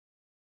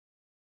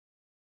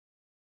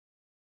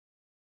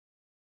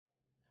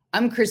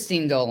I'm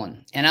Christine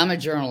Dolan, and I'm a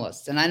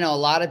journalist. And I know a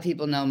lot of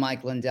people know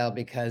Mike Lindell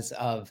because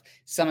of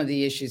some of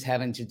the issues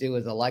having to do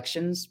with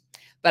elections,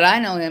 but I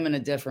know him in a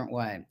different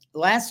way.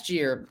 Last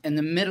year, in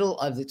the middle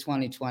of the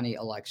 2020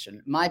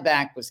 election, my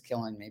back was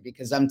killing me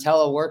because I'm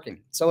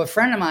teleworking. So a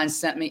friend of mine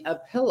sent me a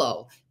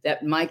pillow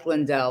that Mike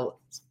Lindell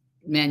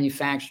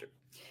manufactured,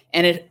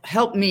 and it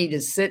helped me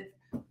to sit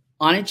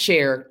on a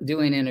chair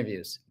doing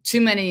interviews.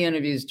 Too many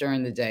interviews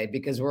during the day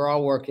because we're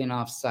all working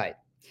off site.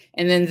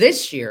 And then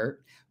this year,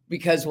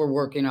 because we're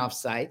working off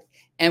site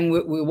and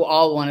we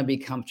all want to be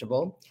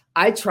comfortable,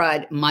 I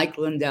tried Mike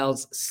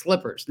Lindell's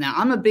slippers. Now,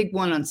 I'm a big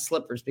one on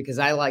slippers because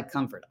I like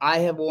comfort. I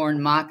have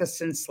worn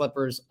moccasin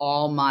slippers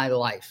all my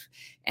life.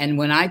 And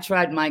when I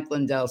tried Mike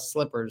Lindell's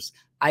slippers,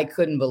 I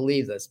couldn't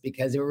believe this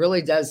because it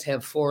really does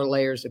have 4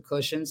 layers of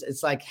cushions.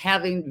 It's like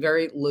having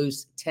very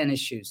loose tennis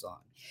shoes on.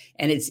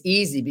 And it's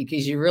easy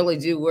because you really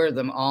do wear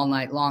them all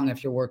night long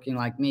if you're working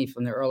like me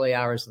from the early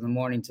hours of the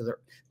morning to the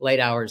late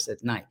hours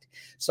at night.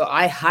 So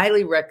I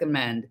highly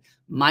recommend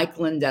Mike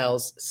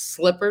Lindell's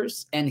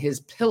slippers and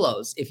his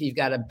pillows if you've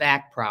got a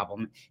back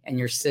problem and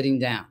you're sitting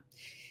down.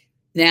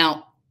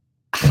 Now,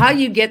 how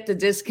you get the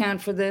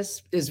discount for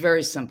this is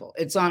very simple.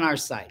 It's on our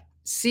site.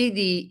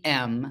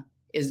 CDM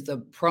is the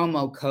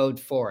promo code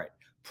for it.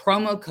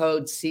 Promo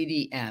code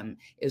CDM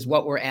is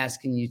what we're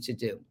asking you to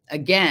do.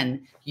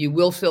 Again, you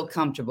will feel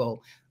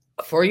comfortable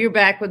for your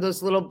back with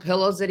those little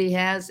pillows that he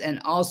has,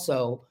 and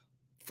also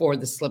for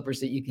the slippers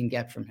that you can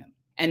get from him.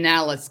 And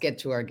now let's get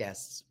to our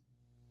guests.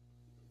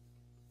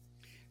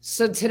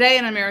 So today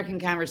in American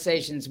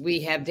Conversations, we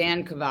have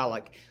Dan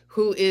Kovali,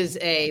 who is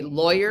a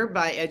lawyer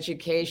by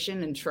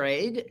education and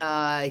trade.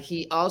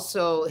 He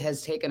also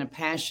has taken a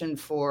passion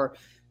for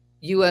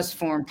U.S.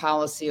 foreign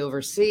policy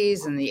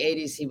overseas. In the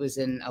 80s, he was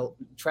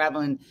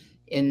traveling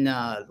in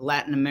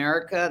Latin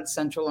America,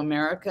 Central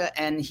America,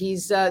 and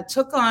he's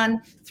took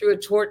on, through a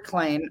tort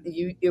claim,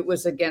 it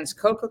was against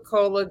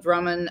Coca-Cola,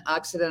 Drummond,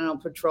 Occidental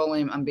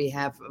Petroleum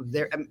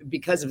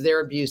because of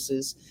their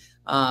abuses.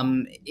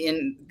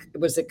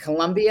 Was it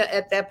Colombia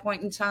at that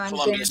point in time?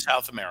 Colombia, Dan?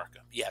 South America.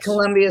 Yes.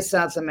 Colombia,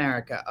 South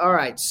America. All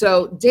right.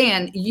 So,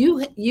 Dan,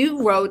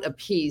 you wrote a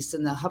piece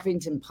in the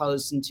Huffington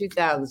Post in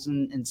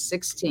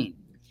 2016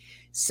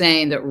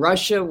 saying that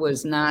Russia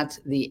was not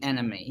the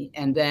enemy.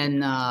 And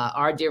then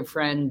our dear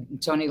friend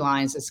Tony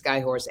Lyons at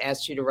Skyhorse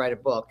asked you to write a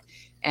book.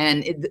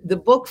 And the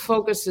book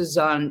focuses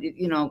on,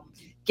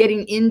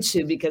 getting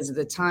into, because of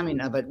the timing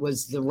of it,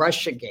 was the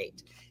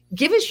Russiagate.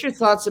 Give us your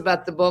thoughts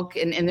about the book,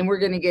 and then we're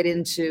going to get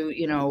into,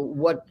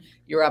 what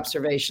your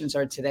observations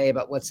are today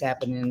about what's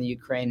happening in the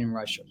Ukraine and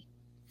Russia.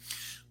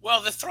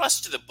 Well, the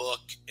thrust of the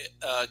book,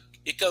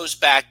 it goes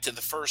back to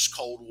the first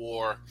Cold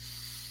War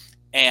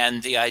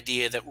and the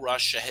idea that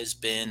Russia has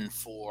been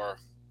for,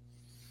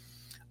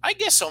 I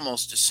guess,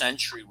 almost a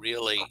century,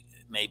 really,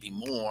 maybe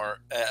more,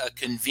 a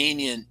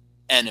convenient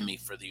enemy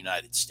for the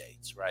United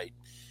States, right?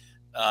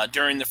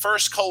 During the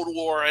first Cold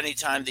War,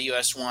 anytime the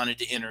U.S. wanted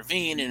to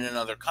intervene in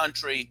another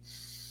country,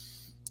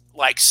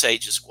 like, say,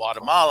 just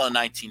Guatemala in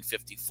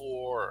 1954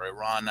 or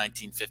Iran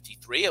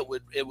 1953, it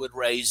would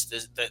raise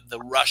the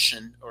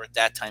Russian, or at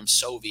that time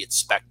Soviet,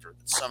 specter,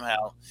 that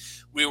somehow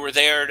we were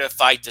there to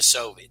fight the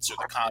Soviets or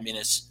the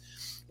communists,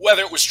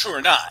 whether it was true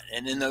or not.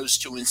 And in those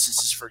two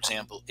instances, for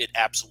example, it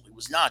absolutely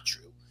was not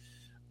true.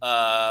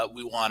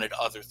 We wanted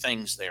other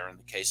things there. In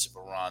the case of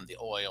Iran, the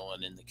oil,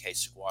 and in the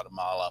case of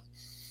Guatemala,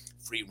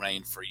 free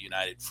reign for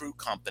United Fruit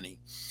Company.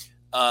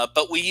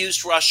 But we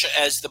used Russia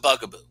as the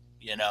bugaboo.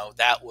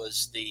 That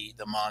was the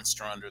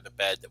monster under the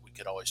bed that we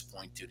could always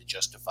point to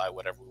justify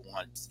whatever we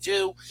wanted to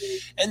do.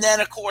 And then,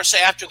 of course,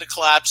 after the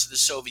collapse of the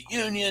Soviet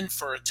Union,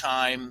 for a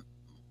time,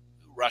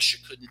 Russia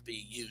couldn't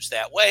be used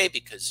that way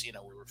because, we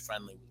were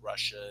friendly with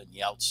Russia and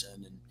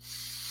Yeltsin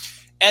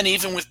and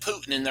even with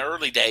Putin in the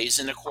early days.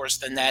 And, of course,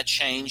 then that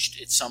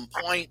changed at some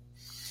point.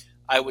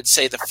 I would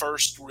say the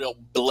first real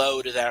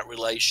blow to that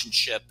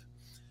relationship,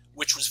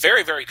 which was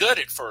very, very good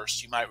at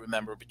first, you might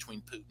remember,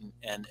 between Putin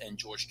and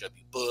George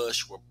W.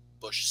 Bush, where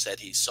Bush said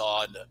he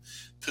saw into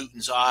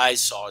Putin's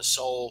eyes, saw his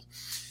soul,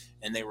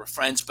 and they were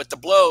friends. But the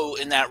blow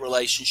in that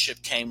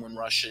relationship came when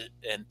Russia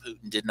and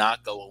Putin did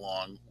not go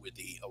along with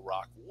the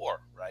Iraq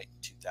War, right,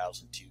 in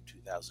 2002,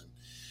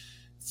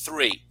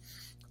 2003.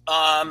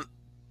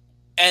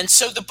 And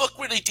so the book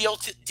really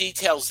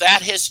details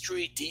that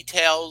history,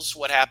 details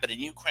what happened in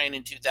Ukraine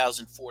in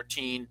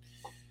 2014,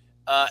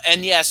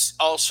 and yes,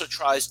 also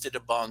tries to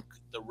debunk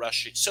the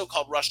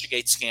so-called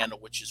Russiagate scandal,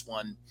 which is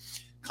one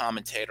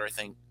commentator, I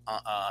think,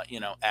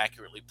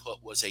 accurately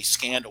put, was a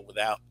scandal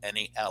without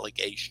any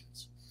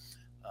allegations.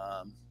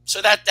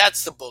 So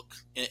that's the book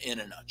in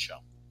a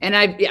nutshell. And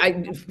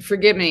I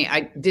forgive me,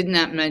 I did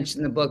not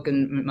mention the book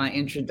in my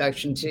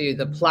introduction to you,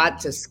 The Plot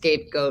to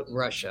Scapegoat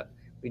Russia.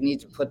 We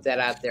need to put that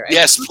out there.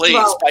 Yes, please,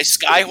 by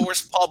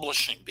Skyhorse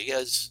Publishing,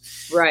 because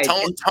right.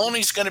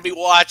 Tony's going to be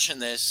watching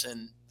this,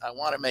 and I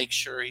want to make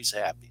sure he's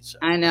happy. So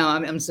I know.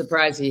 I'm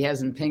surprised he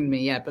hasn't pinged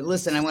me yet. But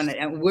listen, I want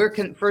to. Where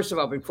can first of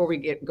all, before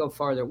we go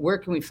farther, where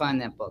can we find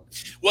that book?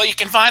 Well, you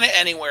can find it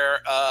anywhere.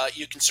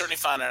 You can certainly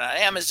find it on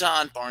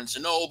Amazon, Barnes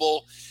and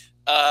Noble.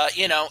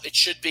 It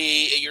should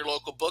be at your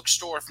local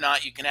bookstore. If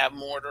not, you can have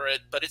them order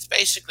it. But it's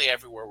basically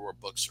everywhere where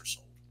books are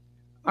sold.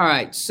 All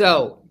right.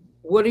 So,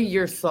 what are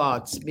your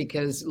thoughts?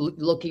 Because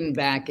looking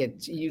back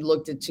at, you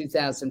looked at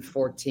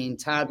 2014.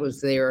 Todd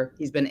was there.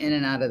 He's been in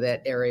and out of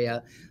that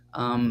area,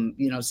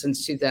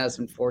 since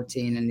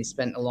 2014, and he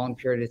spent a long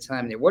period of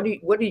time there. What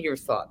are your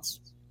thoughts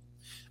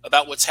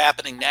about what's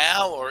happening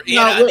now, or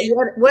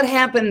what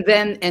happened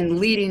then and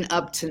leading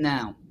up to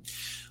now?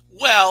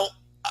 Well,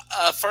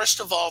 first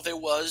of all, there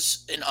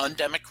was an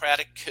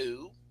undemocratic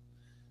coup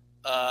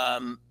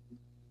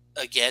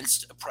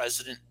against a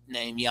president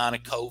named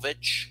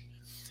Yanukovych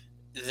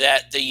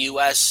that the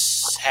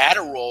U.S. had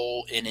a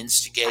role in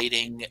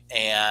instigating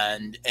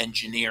and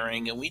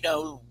engineering. And we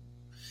know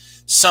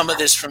some of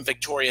this from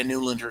Victoria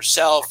Nuland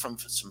herself, from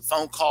some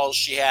phone calls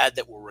she had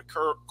that were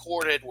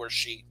recorded where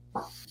she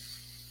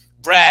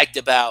bragged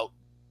about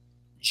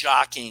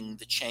jockeying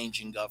the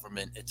changing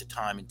government at the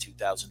time in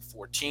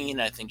 2014.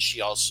 I think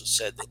she also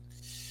said that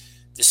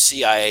the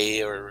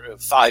CIA or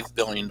 $5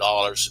 billion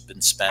had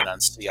been spent on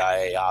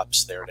CIA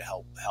ops there to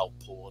help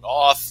pull it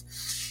off.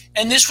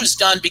 And this was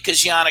done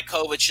because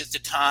Yanukovych at the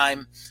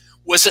time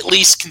was at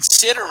least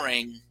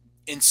considering,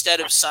 instead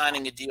of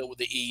signing a deal with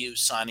the EU,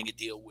 signing a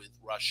deal with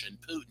Russia and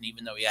Putin,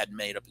 even though he hadn't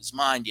made up his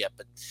mind yet.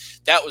 But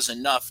that was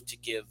enough to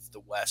give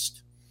the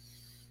West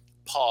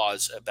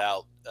pause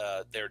about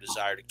their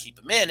desire to keep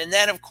him in. And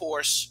then, of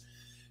course,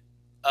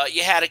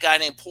 you had a guy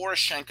named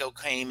Poroshenko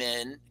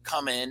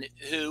come in,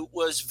 who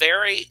was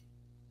very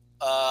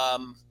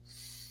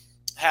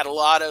had a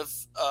lot of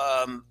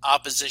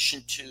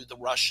opposition to the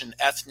Russian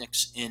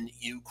ethnics in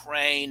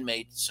Ukraine,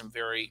 made some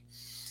very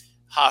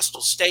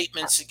hostile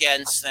statements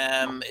against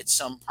them. At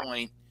some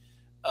point,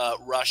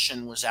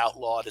 Russian was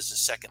outlawed as a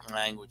second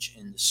language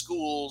in the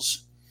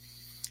schools,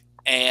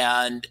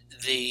 and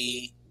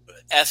the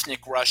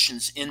ethnic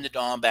Russians in the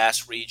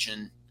Donbass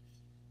region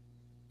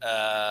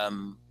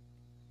got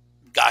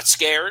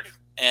scared,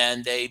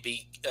 and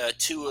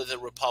two of the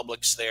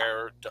republics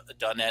there,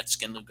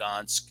 Donetsk and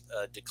Lugansk,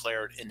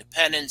 declared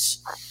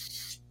independence,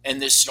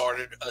 and this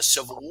started a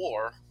civil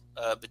war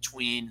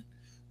between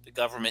the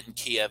government in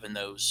Kiev and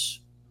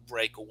those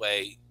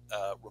breakaway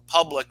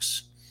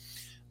republics.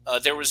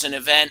 There was an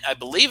event, I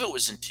believe it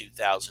was in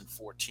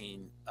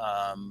 2014,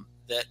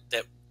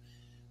 that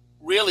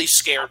really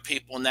scared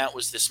people, and that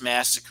was this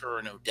massacre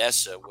in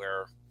Odessa,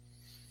 where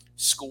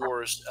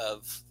scores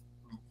of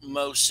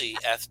mostly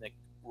ethnic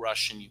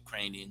Russian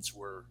Ukrainians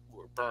were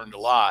burned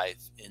alive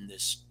in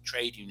this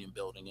trade union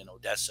building in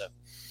Odessa.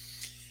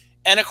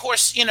 And of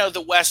course,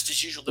 the West,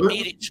 as usual, the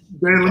media.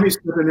 Dan, let me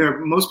step in there.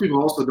 Most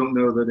people also don't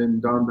know that in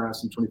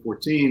Donbass in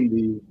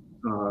 2014,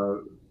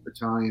 the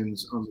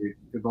battalions,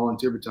 the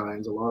volunteer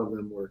battalions, a lot of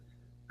them were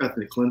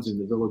ethnic cleansing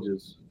the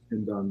villages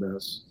in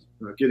Donbass,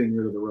 getting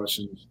rid of the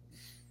Russian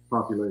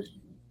population.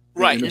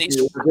 Right. In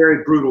a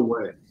very brutal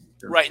way.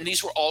 Right. And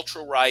these were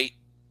ultra-right,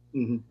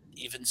 mm-hmm.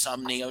 even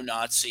some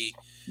neo-Nazi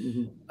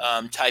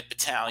type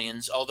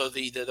battalions. Although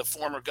the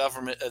former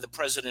the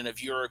president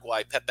of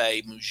Uruguay,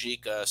 Pepe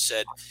Mujica,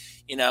 said,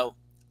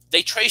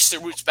 they trace their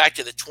roots back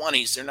to the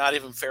 1920s. They're not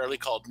even fairly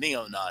called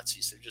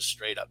neo-Nazis. They're just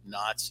straight up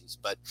Nazis.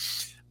 But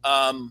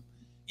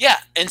yeah.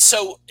 And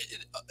so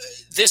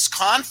this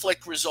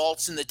conflict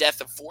results in the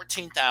death of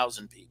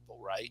 14,000 people,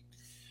 right?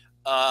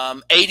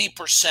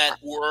 80%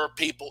 were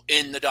people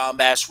in the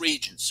Donbass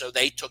region. So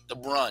they took the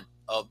brunt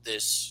of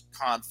this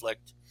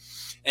conflict.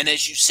 And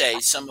as you say,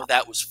 some of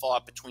that was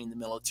fought between the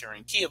military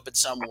and Kiev, but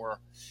some were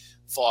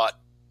fought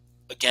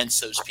against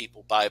those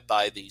people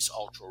by these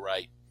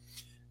ultra-right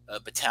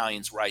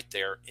battalions right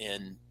there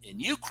in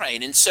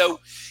Ukraine. And so,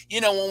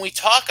 when we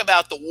talk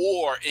about the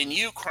war in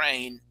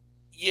Ukraine,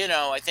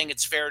 I think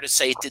it's fair to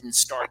say it didn't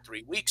start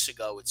 3 weeks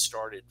ago. It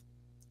started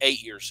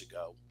 8 years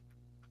ago.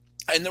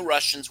 And the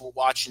Russians were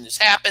watching this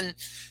happen.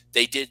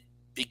 They did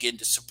begin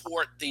to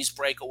support these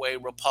breakaway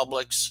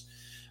republics.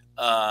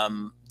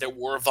 There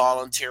were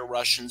volunteer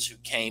Russians who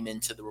came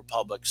into the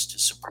republics to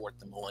support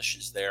the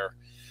militias there.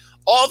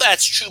 All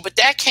that's true, but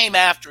that came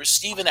after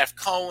Stephen F.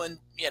 Cohen,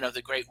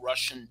 the great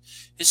Russian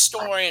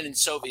historian and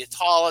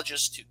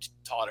Sovietologist who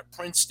taught at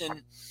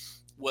Princeton,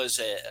 was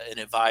an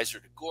advisor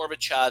to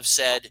Gorbachev,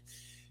 said,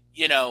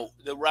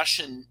 the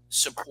Russian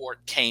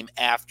support came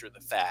after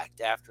the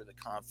fact, after the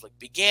conflict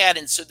began.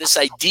 And so this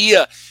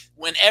idea,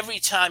 when every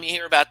time you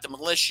hear about the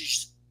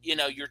militias,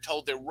 you're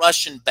told they're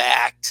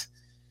Russian-backed,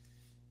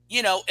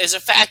 as a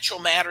factual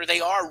matter,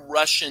 they are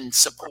Russian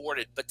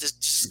supported, but to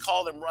just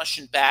call them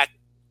Russian backed,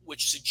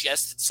 which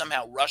suggests that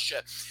somehow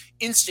Russia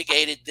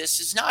instigated this,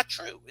 is not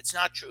true. It's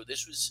not true.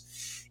 This was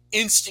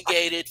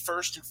instigated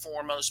first and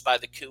foremost by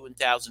the coup in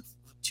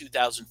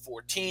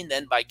 2014,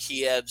 then by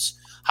Kiev's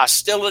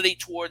hostility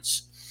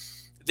towards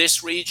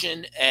this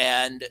region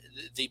and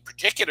the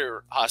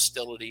particular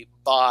hostility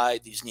by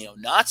these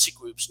neo-Nazi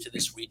groups to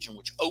this region,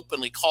 which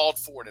openly called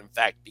for it, in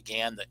fact,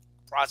 began the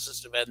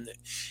process of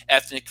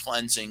ethnic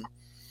cleansing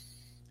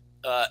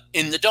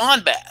in the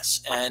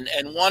Donbass.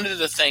 And one of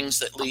the things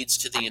that leads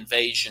to the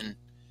invasion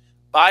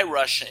by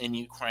Russia in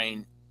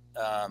Ukraine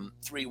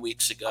 3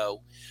 weeks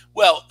ago.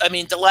 Well, I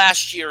mean, the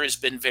last year has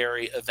been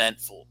very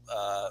eventful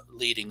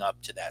leading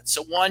up to that.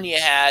 So one, you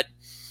had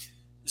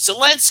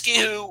Zelensky,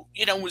 who,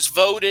 was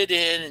voted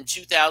in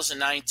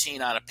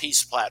 2019 on a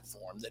peace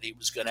platform that he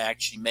was going to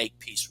actually make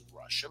peace with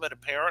Russia. But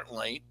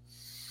apparently,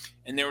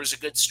 and there was a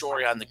good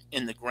story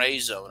in the gray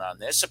zone on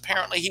this,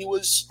 apparently he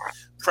was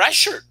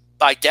pressured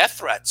by death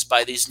threats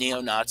by these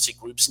neo-Nazi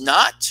groups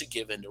not to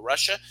give in to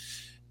Russia,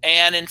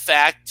 and in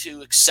fact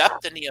to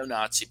accept the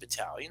neo-Nazi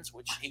battalions,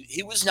 which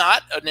he was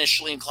not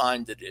initially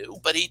inclined to do,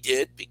 but he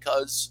did,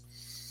 because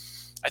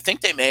I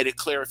think they made it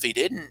clear if he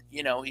didn't,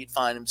 he'd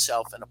find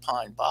himself in a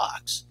pine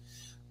box.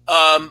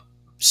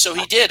 So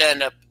he did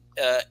end up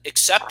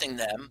accepting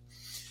them.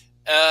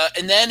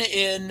 And then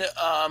in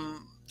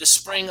the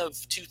spring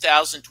of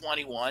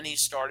 2021, he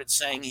started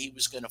saying he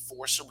was going to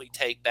forcibly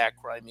take back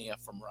Crimea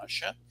from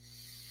Russia.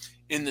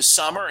 In the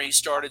summer, he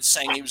started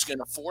saying he was going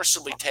to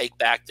forcibly take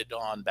back the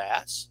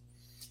Donbass.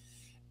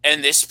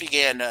 And this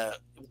began to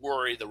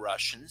worry the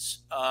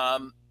Russians.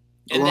 Along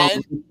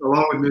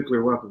with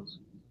nuclear weapons.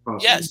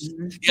 Possibly. Yes.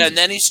 Yeah, and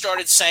then he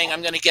started saying,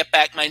 I'm going to get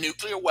back my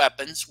nuclear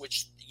weapons,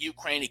 which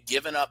Ukraine had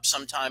given up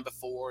some time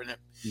before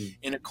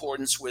in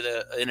accordance with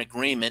an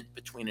agreement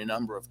between a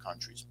number of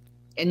countries.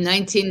 In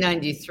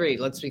 1993,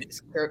 that's,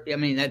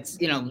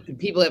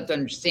 people have to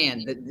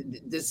understand that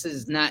this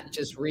is not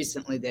just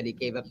recently that he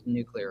gave up the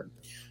nuclear.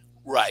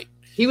 Right.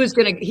 He was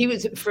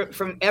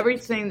from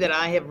everything that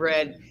I have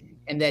read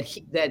and that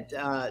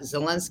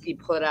Zelensky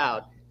put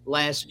out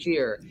last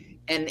year,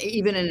 and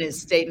even in his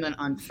statement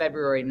on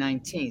February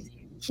 19th,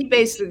 he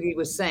basically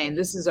was saying,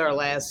 this is our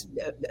last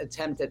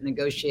attempt at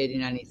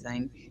negotiating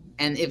anything.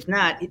 And if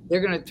not,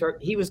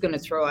 he was going to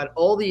throw out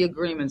all the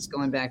agreements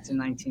going back to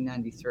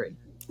 1993.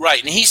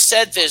 Right. And he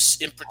said this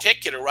in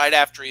particular right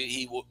after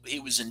he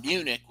was in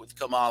Munich with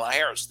Kamala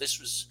Harris. This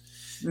was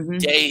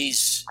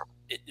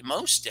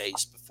most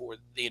days before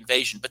the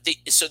invasion.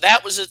 So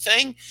that was a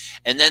thing.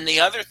 And then the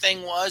other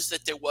thing was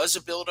that there was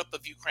a buildup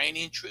of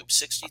Ukrainian troops,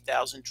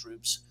 60,000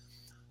 troops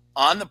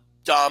on the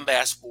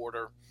Donbass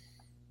border.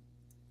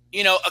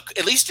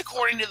 At least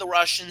according to the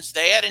Russians,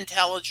 they had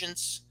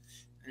intelligence,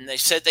 and they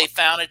said they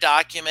found a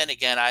document.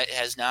 Again, it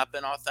has not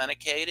been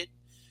authenticated,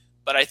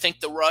 but I think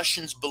the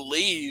Russians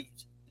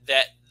believed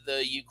that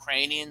the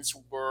Ukrainians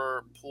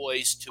were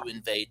poised to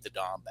invade the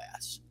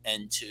Donbass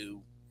and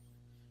to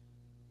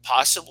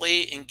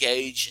possibly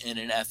engage in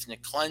an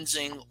ethnic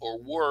cleansing or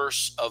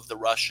worse of the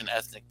Russian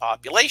ethnic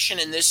population.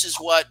 And this is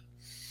what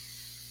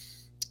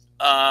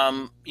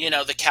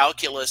the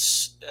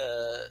calculus,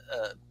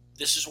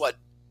 this is what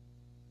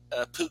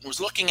Putin was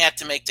looking at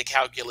to make the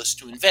calculus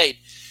to invade.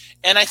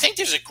 And I think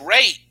there's a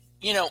great,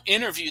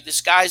 interview.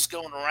 This guy's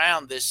going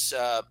around this,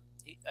 I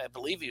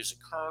believe he was a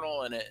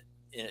colonel and a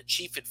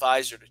chief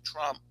advisor to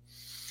Trump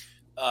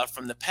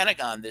from the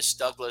Pentagon, this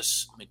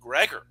Douglas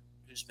McGregor,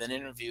 who's been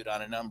interviewed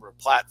on a number of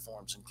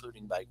platforms,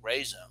 including by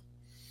Gray Zone.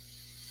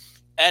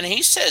 And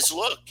he says,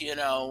 look,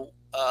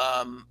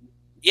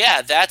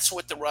 that's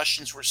what the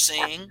Russians were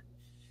seeing.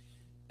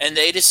 And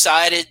they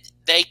decided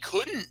they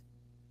couldn't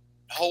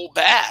hold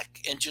back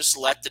and just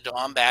let the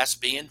Donbass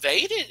be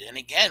invaded. And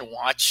again,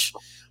 watch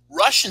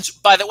Russians.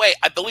 By the way,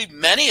 I believe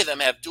many of them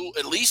have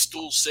at least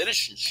dual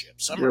citizenship.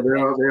 They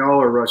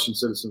all are Russian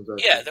citizens.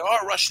 Yeah, there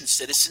are Russian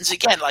citizens.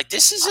 Again,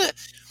 this is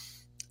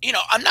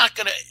I'm not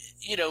going to,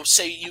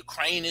 say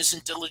Ukraine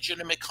isn't a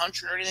legitimate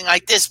country or anything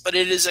like this, but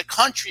it is a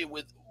country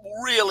with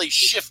really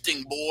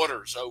shifting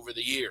borders over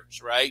the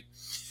years, right?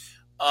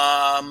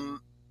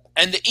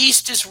 And the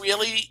East is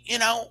really,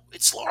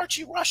 it's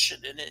largely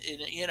Russian, and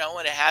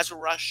it has a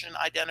Russian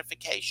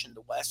identification.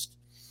 The West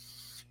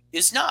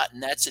is not,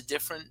 and that's a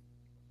different,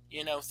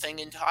 thing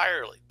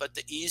entirely. But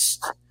the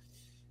East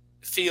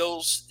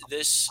feels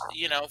this,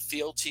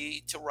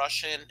 fealty to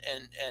Russia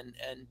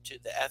and to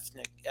the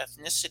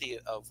ethnicity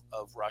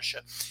of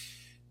Russia.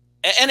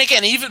 And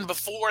again, even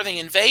before the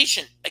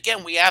invasion,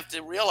 again, we have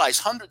to realize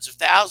hundreds of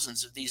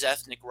thousands of these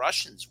ethnic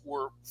Russians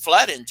were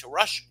fled into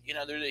Russia.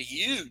 There's a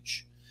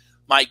huge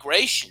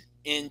migration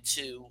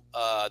into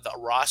the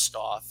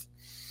Rostov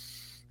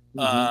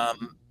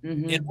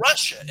in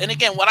Russia. And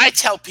again, what I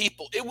tell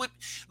people, it would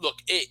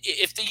look,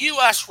 if the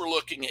U.S.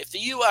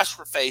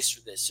 were faced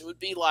with this, it would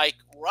be like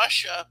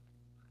Russia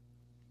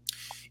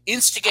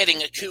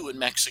instigating a coup in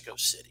Mexico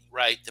City,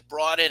 right? That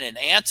brought in an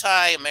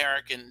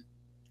anti-American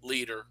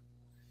leader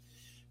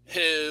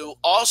who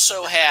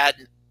also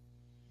had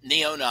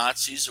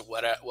neo-Nazis or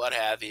what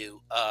have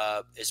you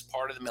as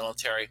part of the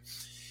military,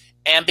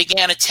 and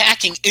began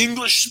attacking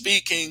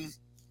English-speaking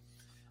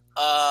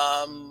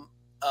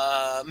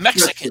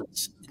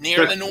Mexicans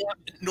near the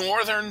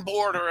northern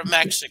border of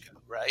Mexico,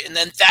 right? And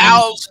then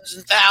thousands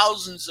and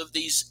thousands of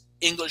these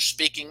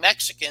English-speaking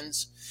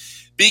Mexicans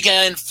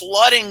began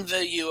flooding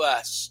the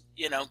U.S.,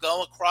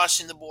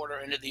 crossing the border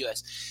into the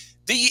U.S.,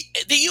 the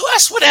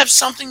U.S. would have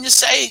something to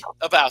say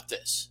about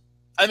this.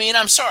 I mean,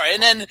 I'm sorry.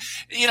 And then,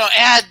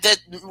 add that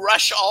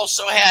Russia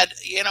also had,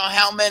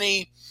 how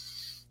many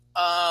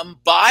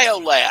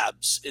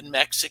biolabs in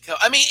Mexico.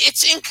 I mean,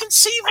 it's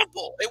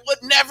inconceivable. It would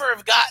never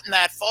have gotten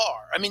that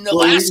far. I mean,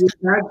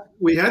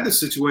 we had this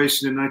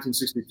situation in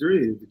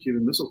 1963, the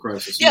Cuban Missile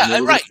Crisis. Yeah,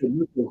 right.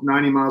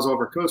 90 miles off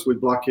our coast, we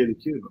blockaded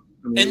Cuba.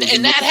 I mean,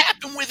 and that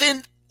happened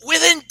within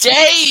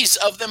days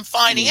of them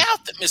finding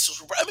out that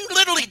missiles were. I mean,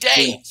 literally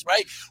days,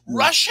 right? Yeah.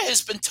 Russia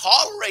has been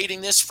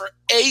tolerating this for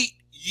 8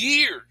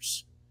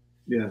 years.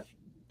 Yeah,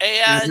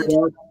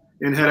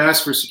 and had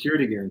asked for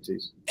security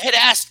guarantees. Had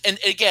asked, and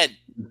again,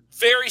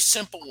 very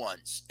simple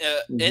ones,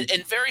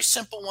 and very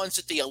simple ones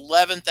at the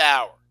 11th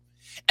hour.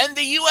 And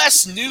the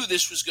U.S. knew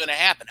this was going to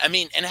happen. I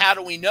mean, and how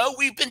do we know?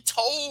 We've been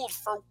told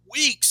for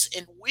weeks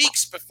and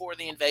weeks before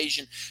the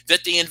invasion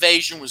that the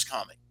invasion was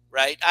coming,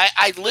 right?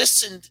 I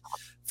listened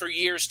for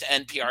years to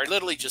NPR. I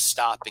literally just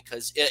stopped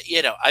because,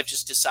 I've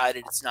just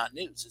decided it's not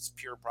news. It's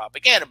pure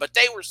propaganda. But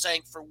they were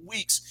saying for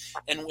weeks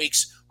and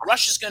weeks,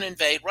 Russia's going to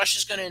invade.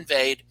 Russia's going to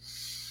invade.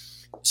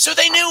 So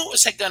they knew it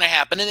was going to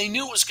happen, and they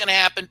knew it was going to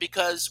happen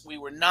because we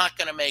were not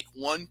going to make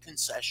one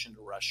concession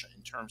to Russia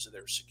in terms of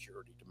their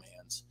security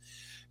demands.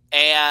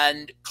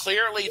 And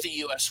clearly the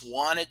U.S.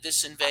 wanted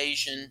this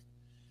invasion.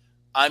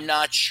 I'm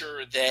not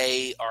sure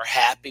they are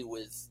happy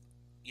with,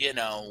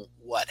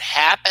 what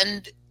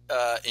happened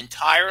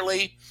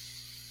entirely.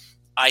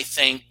 I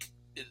think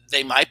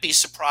they might be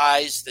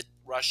surprised that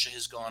Russia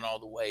has gone all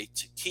the way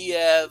to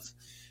Kiev,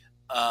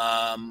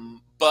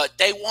 but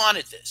they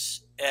wanted this.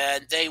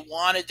 And they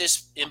wanted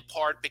this in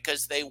part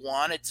because they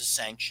wanted to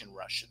sanction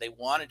Russia. They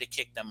wanted to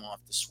kick them off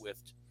the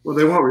SWIFT. Well,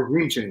 they want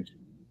regime change.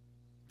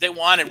 They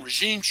wanted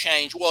regime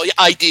change. Well,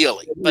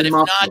 ideally, but if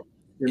not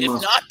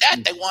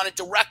that, they want to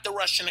direct the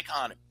Russian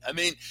economy. I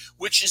mean,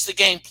 which is the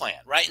game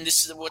plan, right? And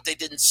this is what they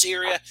did in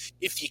Syria.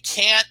 If you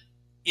can't,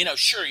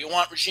 sure, you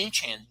want regime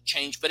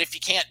change, but if you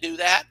can't do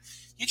that,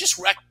 you just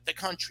wreck the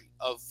country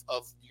of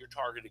your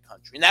targeted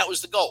country. And that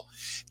was the goal.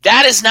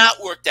 That has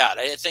not worked out.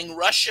 I think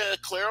Russia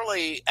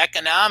clearly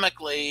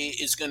economically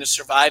is going to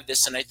survive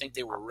this, and I think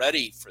they were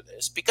ready for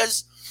this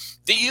because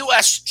the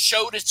U.S.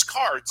 showed its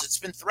cards. It's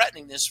been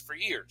threatening this for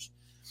years.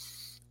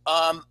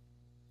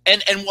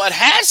 And what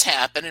has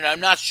happened, and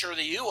I'm not sure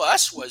the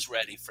U.S. was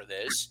ready for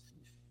this,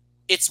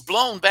 it's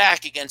blown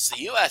back against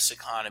the U.S.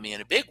 economy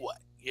in a big way.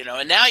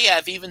 And now you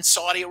have even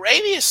Saudi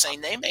Arabia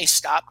saying they may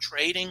stop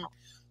trading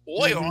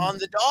oil on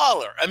the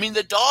dollar. I mean,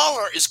 the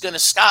dollar is going to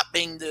stop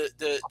being the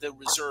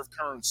reserve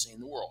currency in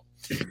the world.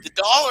 The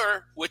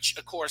dollar, which,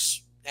 of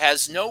course,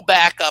 has no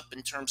backup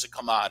in terms of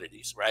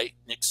commodities, right?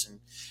 Nixon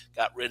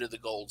got rid of the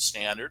gold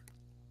standard.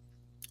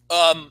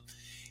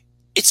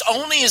 It's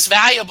only as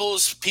valuable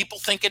as people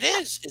think it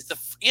is. Is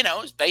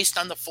based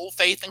on the full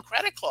faith and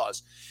credit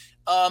clause.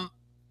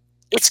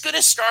 It's going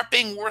to start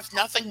being worth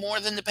nothing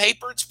more than the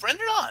paper it's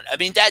printed on. I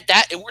mean,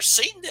 that we're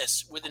seeing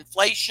this with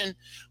inflation,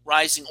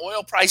 rising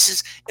oil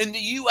prices, and the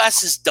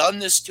U.S. has done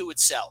this to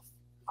itself,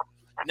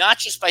 not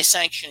just by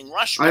sanctioning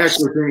Russia. I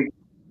actually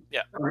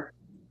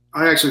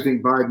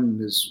think Biden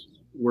is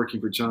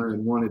working for China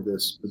and wanted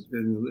this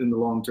in the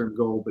long-term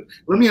goal. But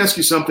let me ask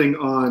you something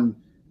on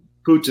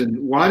Putin.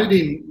 Why did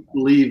he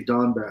leave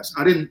Donbass?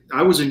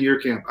 I was in your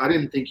camp. I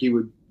didn't think he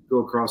would go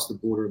across the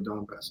border of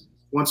Donbass.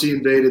 Once he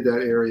invaded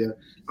that area,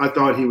 I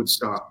thought he would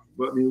stop.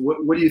 But I mean,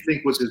 what do you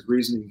think was his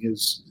reasoning?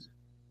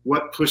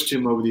 What pushed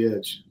him over the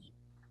edge?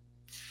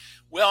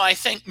 Well, I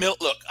think,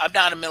 look, I'm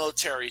not a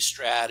military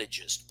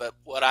strategist, but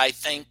what I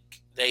think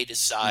they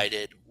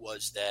decided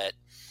was that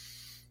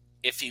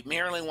if he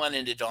merely went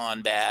into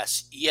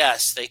Donbass,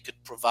 yes, they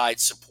could provide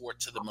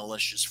support to the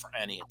militias for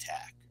any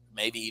attack,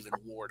 maybe even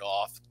ward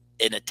off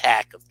an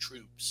attack of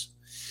troops.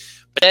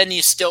 But then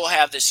you still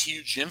have this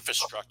huge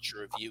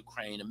infrastructure of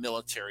Ukraine, a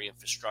military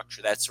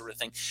infrastructure, that sort of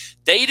thing.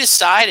 They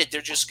decided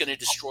they're just going to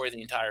destroy the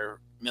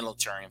entire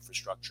military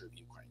infrastructure of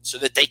Ukraine so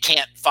that they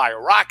can't fire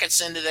rockets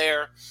into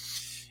there,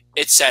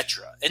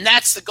 etc. And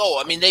that's the goal.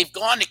 I mean, they've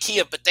gone to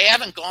Kiev, but they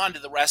haven't gone to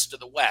the rest of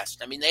the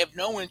West. I mean, they have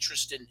no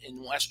interest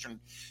in Western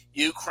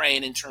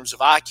Ukraine in terms of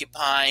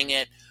occupying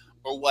it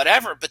or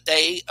whatever, but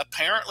they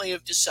apparently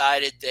have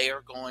decided they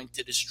are going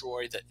to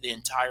destroy the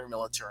entire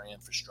military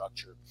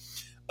infrastructure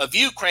of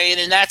Ukraine,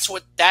 and that's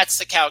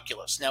the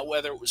calculus. Now,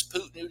 whether it was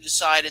Putin who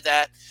decided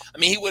that, I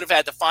mean, he would have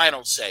had the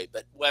final say,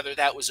 but whether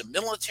that was a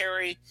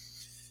military,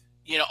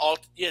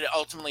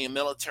 ultimately a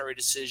military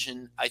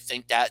decision, I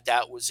think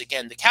that was,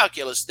 again, the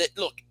calculus that,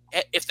 look,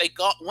 if they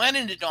went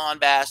into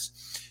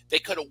Donbass, they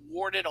could have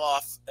warded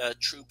off a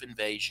troop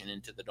invasion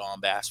into the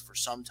Donbass for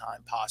some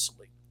time,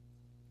 possibly.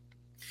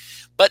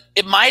 But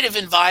it might have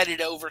invited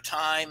over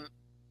time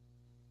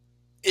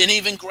an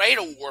even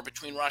greater war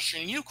between Russia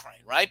and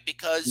Ukraine, right?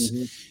 Because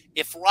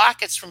if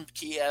rockets from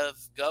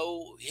Kiev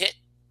go hit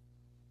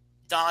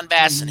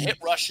Donbass and hit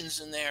Russians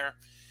in there,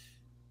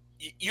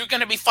 you're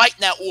going to be fighting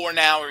that war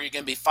now, or you're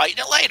going to be fighting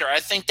it later. I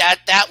think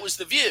that was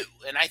the view.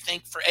 And I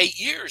think for 8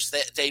 years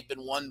that they've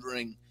been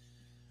wondering,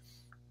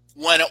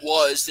 when it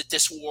was that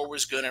this war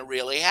was going to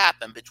really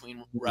happen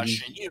between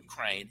Russia and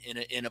Ukraine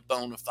in a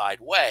bona fide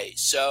way.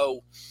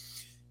 So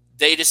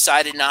they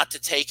decided not to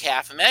take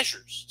half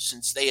measures,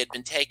 since they had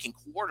been taking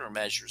quarter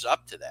measures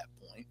up to that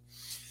point.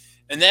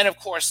 And then, of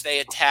course, they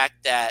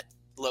attacked that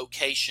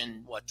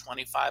location,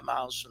 25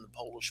 miles from the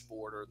Polish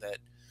border, that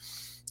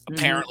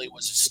apparently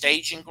was a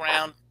staging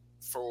ground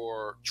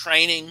for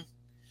training,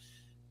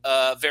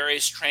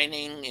 various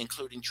training,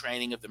 including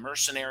training of the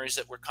mercenaries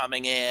that were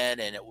coming in.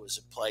 And it was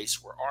a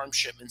place where arms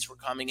shipments were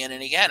coming in.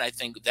 And again, I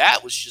think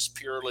that was just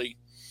purely,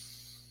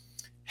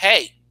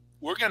 hey,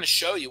 we're going to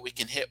show you we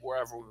can hit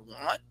wherever we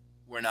want.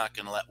 We're not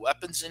going to let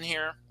weapons in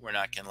here. We're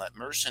not going to let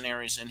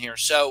mercenaries in here.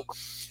 So,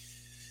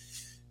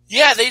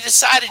 yeah, they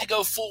decided to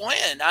go full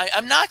in.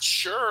 I'm not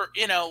sure,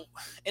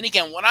 and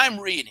again, what I'm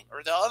reading,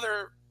 or the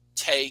other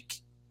take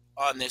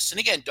on this, and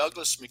again,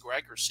 Douglas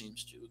McGregor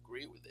seems to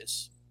agree with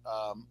this,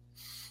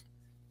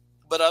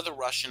 but other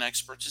Russian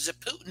experts, is that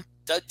Putin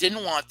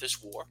didn't want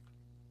this war.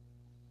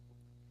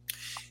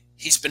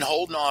 He's been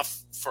holding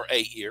off for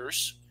 8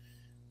 years,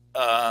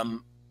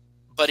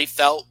 but he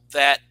felt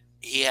that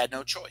he had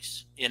no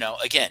choice.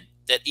 Again,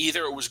 that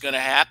either it was going to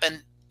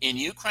happen in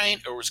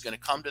Ukraine or it was going to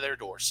come to their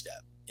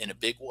doorstep in a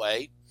big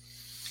way,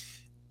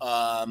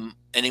 and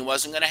he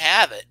wasn't going to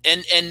have it.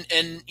 And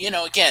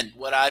again,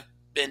 what I've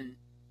been,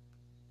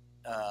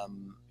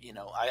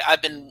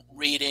 I've been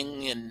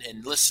reading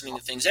and listening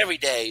to things every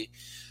day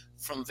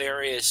from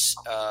various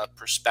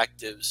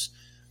perspectives,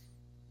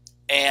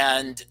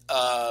 and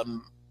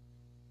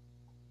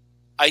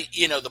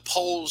the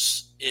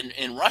polls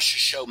in Russia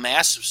show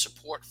massive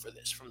support for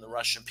this from the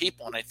Russian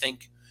people, and I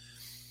think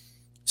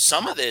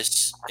some of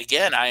this,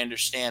 again, I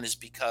understand, is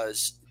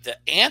because the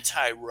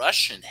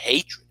anti-Russian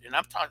hatred, and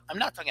I'm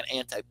not talking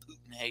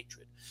anti-Putin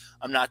hatred,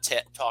 I'm not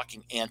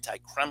talking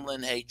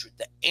anti-Kremlin hatred,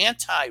 the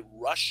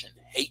anti-Russian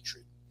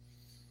hatred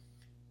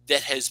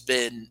that has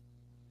been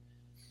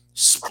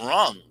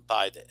sprung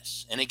by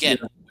this, and again,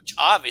 which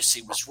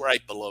obviously was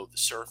right below the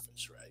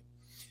surface, right,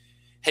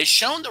 has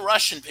shown the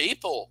Russian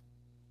people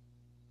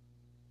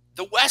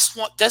the West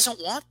doesn't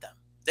want them.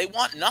 They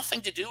want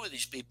nothing to do with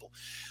these people.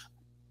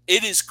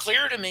 It is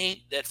clear to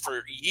me that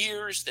for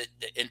years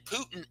and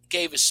Putin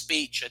gave a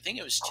speech, I think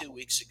it was 2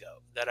 weeks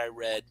ago, that I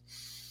read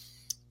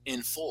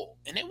in full.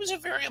 And it was a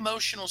very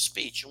emotional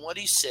speech. And what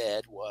he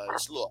said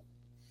was, look,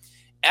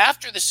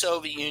 after the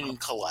Soviet Union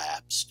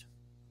collapsed,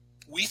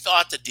 we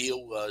thought the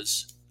deal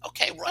was,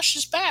 okay,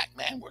 Russia's back,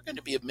 man. We're going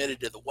to be admitted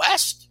to the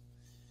West,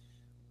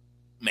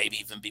 maybe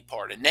even be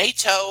part of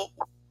NATO,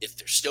 if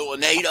there's still a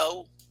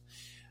NATO.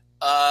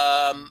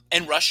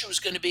 And Russia was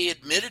going to be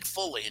admitted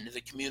fully into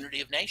the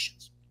community of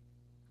nations.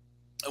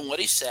 And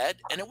what he said,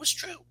 and it was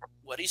true,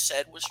 what he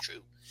said was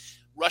true.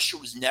 Russia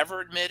was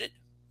never admitted.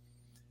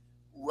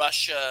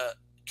 Russia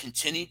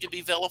continued to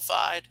be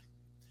vilified.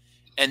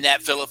 And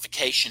that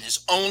vilification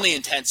has only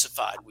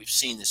intensified. We've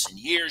seen this in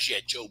years. You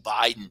had Joe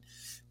Biden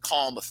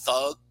call him a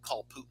thug,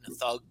 call Putin a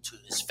thug to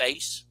his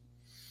face.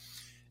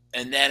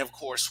 And then, of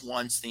course,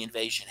 once the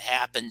invasion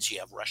happens, you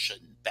have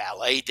Russian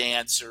ballet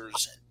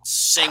dancers and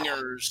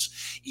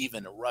singers,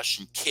 even a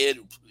Russian kid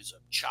who's a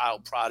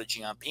child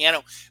prodigy on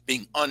piano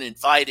being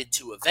uninvited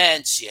to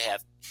events. You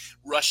have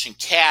Russian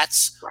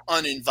cats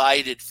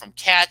uninvited from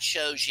cat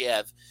shows. You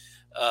have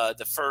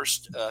the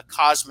first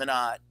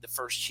cosmonaut, the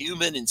first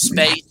human in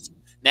space.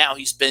 Now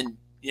he's been,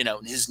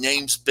 his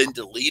name's been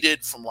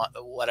deleted from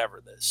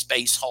whatever, the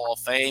Space Hall of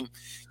Fame.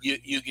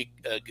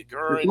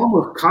 Gagarin. It's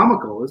almost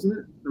comical,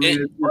 isn't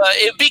it?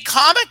 It'd be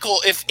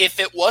comical if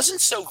it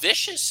wasn't so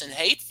vicious and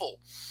hateful.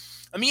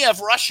 I mean, you have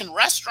Russian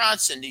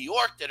restaurants in New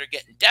York that are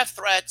getting death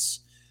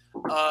threats.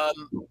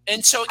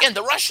 And so, again,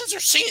 the Russians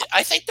are seeing it.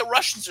 I think the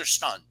Russians are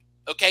stunned,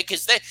 okay,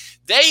 because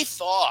they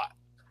thought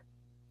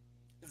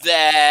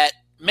that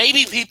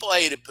maybe people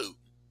hated Putin,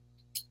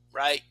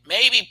 right?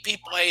 Maybe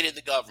people hated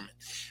the government.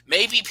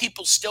 Maybe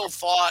people still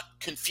thought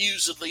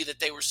confusedly that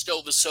they were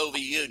still the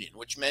Soviet Union,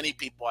 which many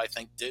people, I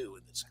think, do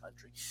in this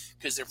country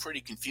because they're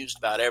pretty confused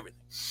about everything.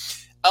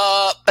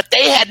 But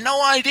they had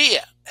no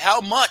idea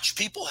how much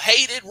people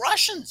hated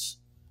Russians.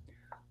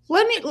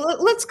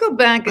 Let's go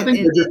back. I think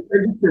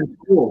they're just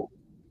cool.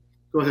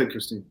 Go ahead,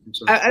 Christine. I'm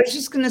sorry. I was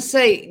just going to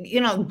say,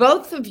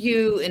 both of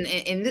you,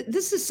 and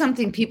this is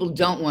something people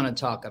don't want to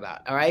talk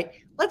about. All right,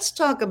 let's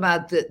talk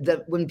about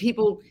the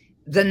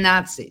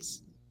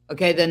Nazis.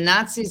 Okay, the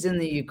Nazis in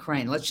the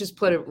Ukraine. Let's just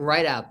put it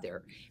right out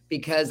there,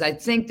 because I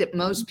think that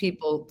most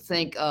people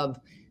think of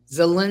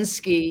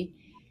Zelensky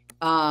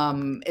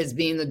as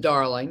being the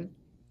darling.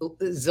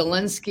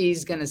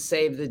 Zelensky's going to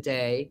save the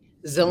day.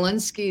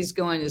 Zelensky's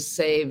going to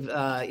save,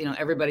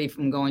 everybody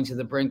from going to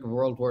the brink of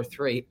World War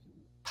III,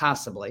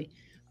 possibly.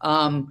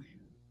 And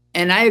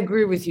I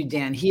agree with you,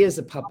 Dan. He is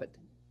a puppet.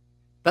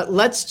 But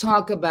let's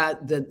talk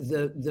about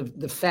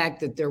the fact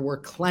that there were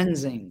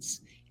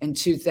cleansings in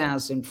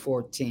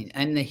 2014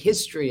 and the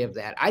history of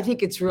that. I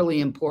think it's really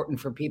important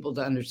for people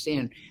to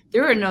understand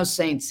there are no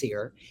saints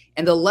here,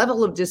 and the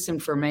level of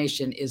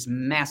disinformation is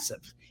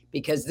massive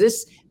because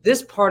this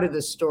part of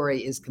the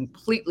story is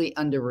completely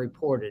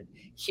underreported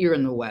here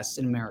in the West,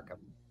 in America.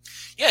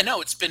 Yeah,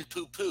 no, it's been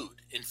poo-pooed,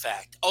 in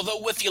fact.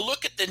 Although if you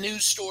look at the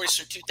news stories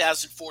from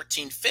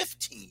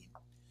 2014-15,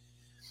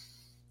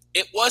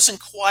 it wasn't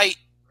quite,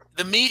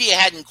 the media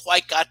hadn't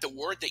quite got the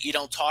word that you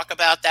don't talk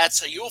about that.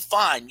 So you'll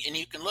find, and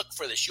you can look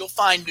for this, you'll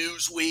find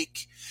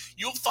Newsweek,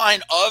 you'll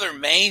find other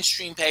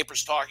mainstream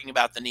papers talking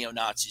about the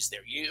neo-Nazis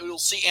there. You'll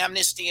see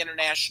Amnesty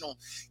International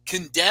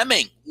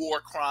condemning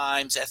war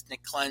crimes,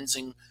 ethnic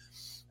cleansing,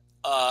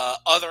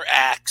 other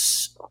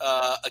acts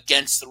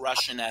against the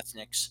Russian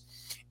ethnics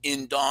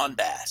in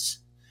Donbass.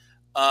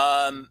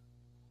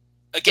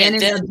 Again,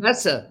 and in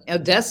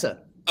Odessa.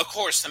 Of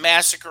course, the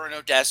massacre in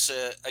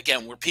Odessa,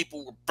 again, where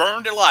people were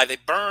burned alive. They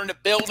burned a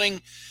building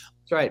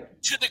That's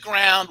right. to the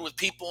ground with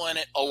people in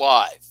it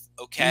alive.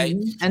 Okay.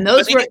 Mm-hmm. And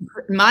those were,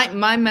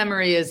 my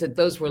memory is that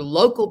those were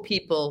local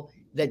people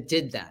that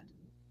did that.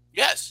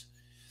 Yes.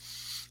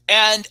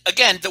 And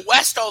again, the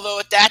West, although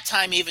at that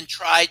time even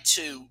tried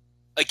to,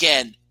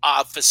 again,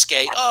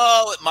 obfuscate,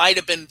 oh, it might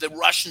have been the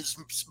Russians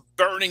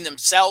burning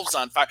themselves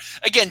on fire.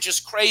 Again,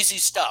 just crazy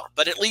stuff.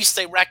 But at least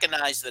they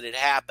recognized that it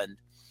happened.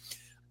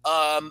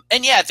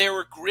 And yeah, there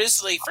were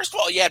grisly. First of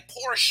all, you had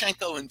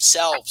Poroshenko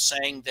himself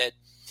saying that,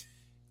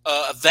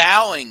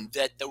 vowing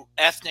that the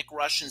ethnic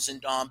Russians in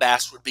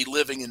Donbass would be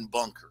living in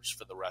bunkers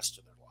for the rest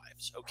of their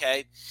lives.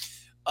 Okay.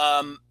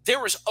 There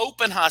was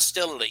open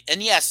hostility.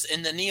 And yes,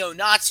 and the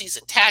neo-Nazis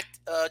attacked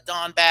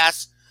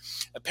Donbass.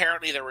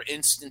 Apparently, there were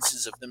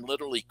instances of them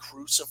literally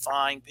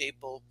crucifying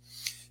people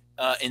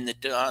in the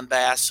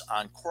Donbass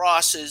on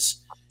crosses.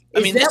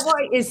 Is that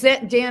why,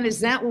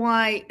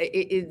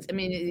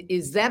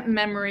 is that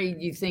memory,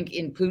 you think,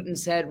 in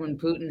Putin's head when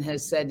Putin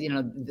has said, you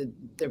know,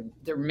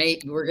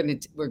 we're going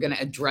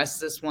to address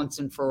this once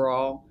and for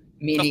all?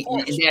 Meaning,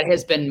 and that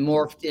has been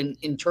morphed and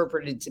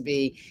interpreted to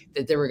be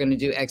that they were going to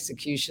do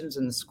executions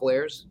in the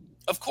squares?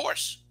 Of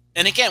course.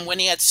 And again, when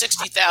he had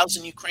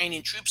 60,000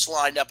 Ukrainian troops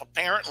lined up,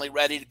 apparently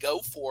ready to go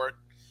for it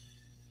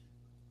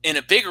in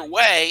a bigger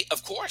way,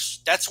 of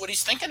course, that's what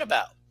he's thinking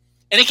about.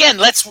 And again,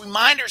 let's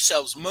remind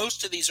ourselves,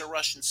 most of these are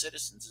Russian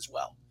citizens as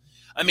well.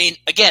 I mean,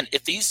 again,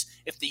 if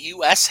the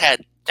U.S.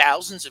 had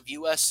thousands of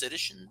U.S.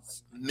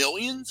 citizens,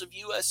 millions of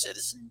U.S.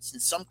 citizens in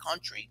some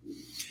country,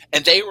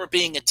 and they were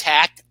being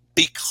attacked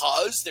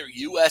because they're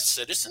U.S.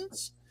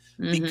 citizens,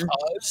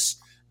 because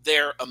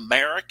they're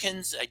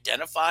Americans,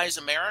 identify as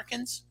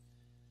Americans,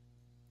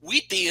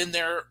 we'd be in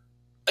there.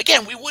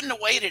 Again, we wouldn't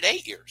have waited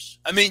 8 years.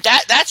 I mean,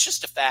 that's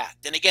just a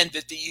fact. And again,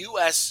 that the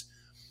U.S.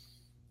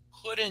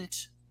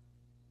 couldn't.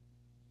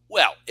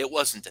 Well, it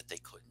wasn't that they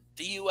couldn't.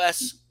 The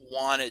U.S.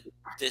 wanted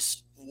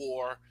this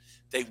war.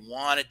 They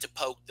wanted to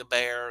poke the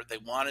bear. They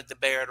wanted the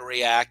bear to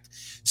react.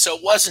 So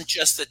it wasn't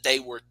just that they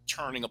were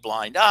turning a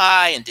blind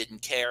eye and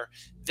didn't care.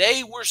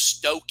 They were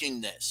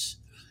stoking this.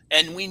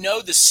 And we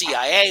know the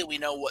CIA. We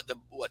know what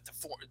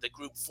the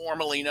group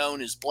formerly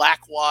known as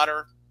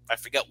Blackwater. I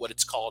forget what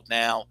it's called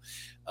now.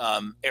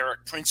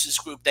 Eric Prince's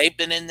group. They've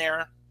been in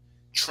there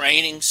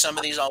training some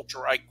of these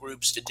ultra-right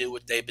groups to do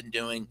what they've been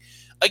doing.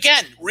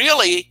 Again,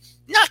 really,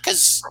 not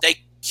because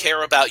they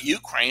care about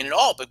Ukraine at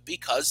all, but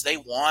because they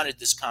wanted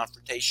this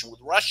confrontation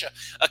with Russia,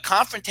 a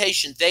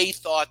confrontation they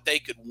thought they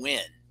could win.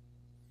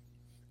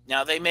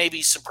 Now, they may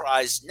be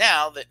surprised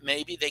now that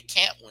maybe they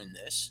can't win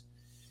this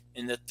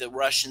and that the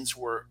Russians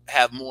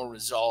have more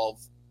resolve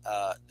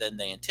than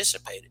they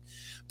anticipated.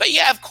 But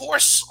yeah, of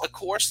course,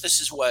 this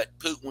is what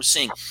Putin was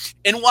seeing.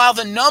 And while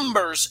the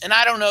numbers, and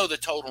I don't know the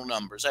total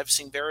numbers, I've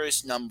seen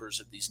various numbers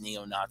of these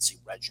neo-Nazi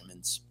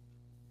regiments.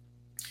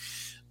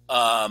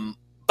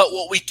 But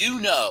what we do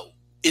know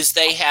is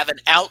they have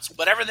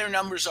whatever their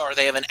numbers are,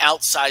 they have an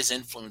outsized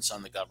influence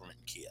on the government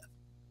in Kiev.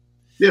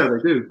 Yeah,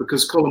 they do,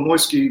 because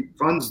Kolomoisky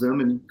funds them,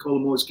 and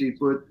Kolomoisky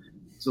put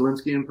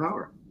Zelensky in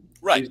power.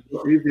 Right.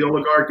 He's the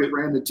oligarch that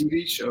ran the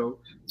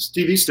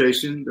TV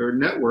station, or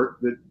network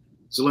that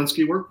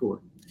Zelensky worked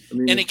for. I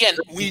mean, and again,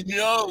 we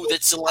know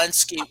that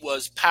Zelensky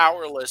was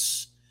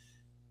powerless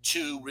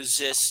to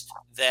resist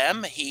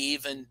them. He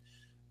even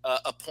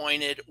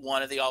appointed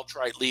one of the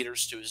alt-right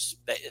leaders to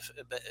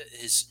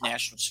his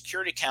National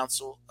Security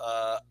Council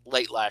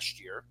late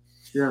last year.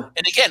 Yeah.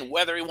 And again,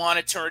 whether he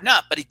wanted to or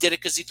not, but he did it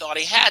because he thought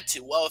he had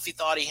to. Well, if he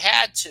thought he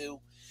had to,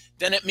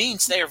 then it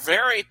means they are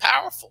very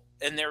powerful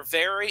and they're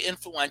very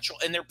influential,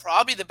 and they're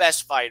probably the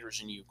best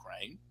fighters in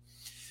Ukraine.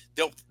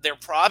 They're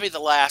probably the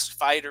last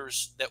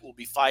fighters that will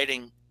be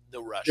fighting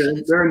the Russians.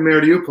 Yeah, they're in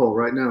Mariupol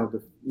right now.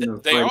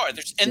 They are,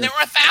 and there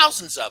are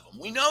thousands of them.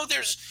 We know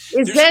there's.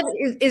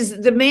 Is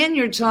the man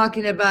you're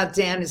talking about,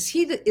 Dan? Is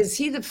he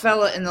the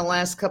fella in the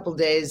last couple of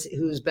days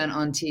who's been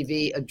on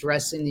TV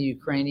addressing the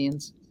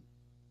Ukrainians?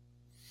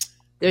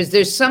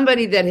 There's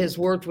somebody that has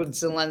worked with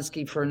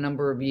Zelensky for a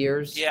number of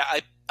years. Yeah,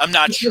 I'm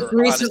not sure. Just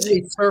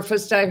recently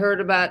surfaced, I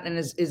heard about, and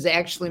is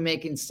actually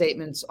making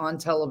statements on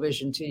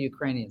television to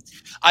Ukrainians.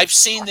 I've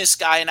seen this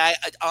guy, and I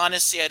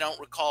honestly don't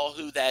recall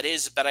who that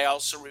is, but I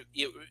also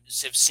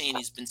have seen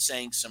he's been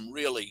saying some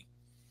really,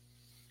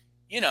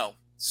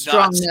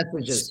 strong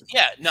messages.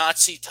 Yeah,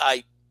 Nazi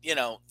type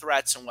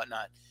threats and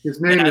whatnot. His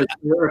name is,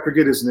 I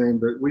forget his name,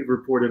 but we've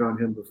reported on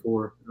him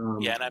before.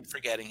 Yeah, and I'm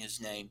forgetting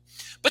his name.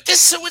 But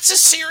it's a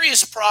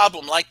serious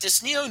problem. Like,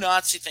 this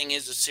neo-Nazi thing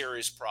is a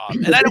serious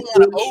problem. And I don't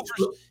want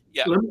to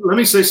Let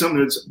me say something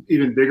that's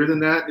even bigger than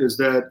that, is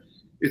that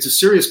it's a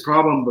serious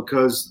problem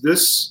because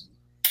this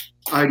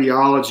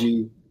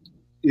ideology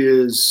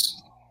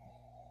is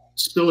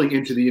spilling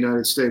into the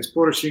United States.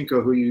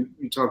 Poroshenko, who you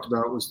talked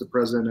about, was the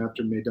president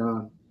after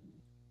Maidan.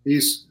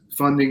 His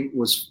funding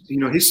was,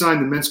 he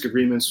signed the Minsk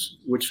agreements,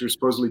 which were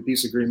supposedly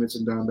peace agreements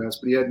in Donbass,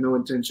 but he had no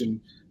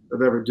intention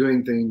of ever doing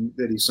anything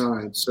that he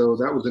signed. So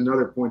that was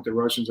another point. The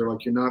Russians are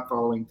like, you're not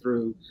following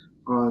through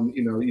on,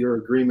 your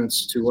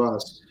agreements to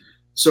us.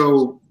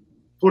 So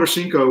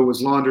Poroshenko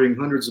was laundering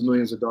hundreds of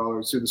millions of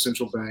dollars through the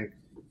central bank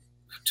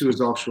to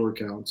his offshore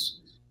accounts.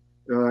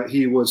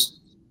 He was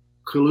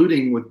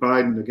colluding with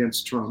Biden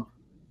against Trump,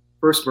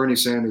 first Bernie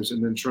Sanders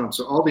and then Trump.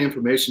 So all the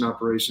information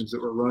operations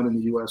that were run in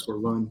the U.S. were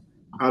run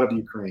out of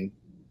Ukraine.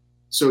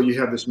 So you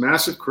have this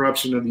massive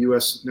corruption of the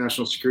U.S.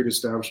 national security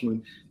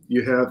establishment.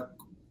 You have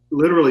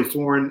literally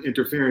foreign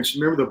interference.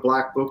 You remember the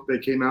black book they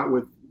came out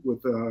with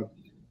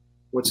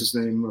what's his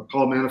name,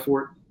 Paul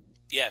Manafort?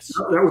 Yes.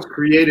 That was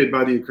created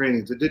by the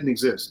Ukrainians. It didn't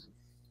exist.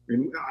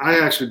 I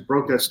actually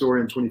broke that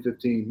story in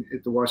 2015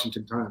 at the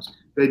Washington Times.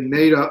 They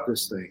made up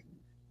this thing.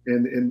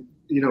 And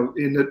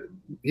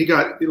he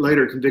got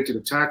later convicted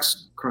of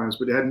tax crimes,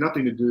 but it had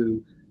nothing to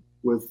do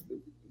with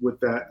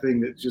that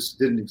thing that just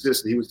didn't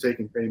exist. He was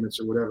taking payments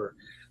or whatever.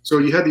 So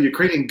you had the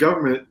Ukrainian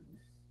government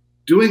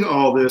doing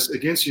all this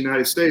against the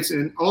United States.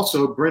 And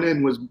also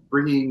Brennan was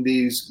bringing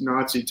these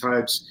Nazi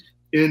types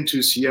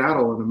into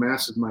Seattle in a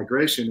massive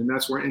migration. And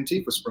that's where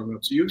Antifa sprung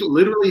up. So you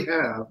literally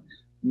have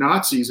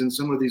Nazis in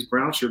some of these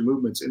brown shirt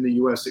movements in the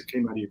U.S. that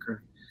came out of Ukraine.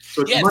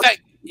 So in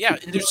fact,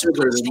 and there's some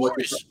good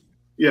stories.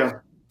 Yeah.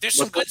 There's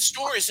some good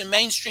stories in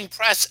mainstream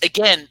press,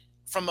 again,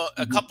 from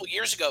a couple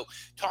years ago,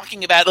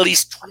 talking about at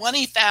least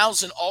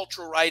 20,000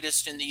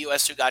 ultra-rightists in the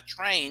U.S. who got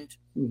trained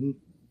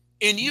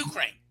in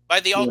Ukraine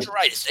by the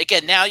ultra-rightists.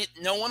 Again, now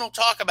no one will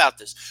talk about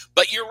this.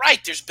 But you're right,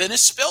 there's been a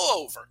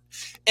spillover.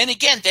 And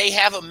again, they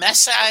have a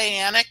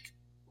messianic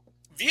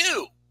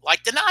view,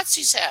 like the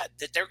Nazis had,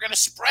 that they're going to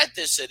spread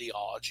this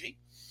ideology.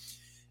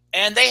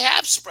 And they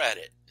have spread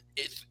it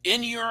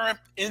in Europe,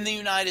 in the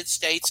United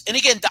States. And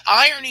again, the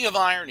irony of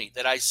irony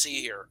that I see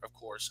here, of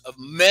course, of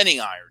many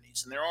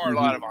ironies, and there are a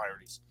lot of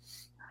ironies,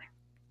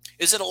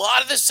 is that a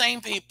lot of the same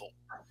people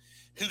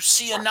who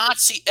see a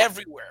Nazi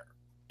everywhere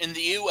in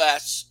the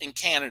U.S., in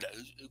Canada,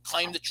 who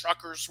claim the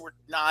truckers were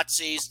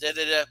Nazis,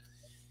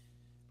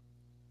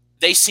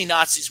 they see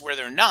Nazis where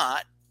they're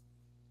not.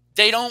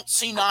 They don't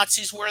see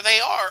Nazis where they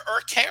are or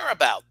care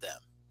about them.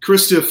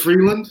 Chrystia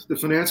Freeland, the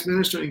finance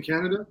minister in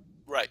Canada,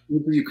 right,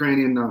 was a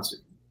Ukrainian Nazi.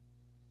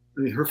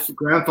 I mean, her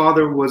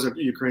grandfather was a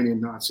Ukrainian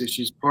Nazi.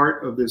 She's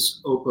part of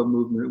this OPA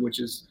movement, which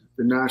is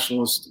the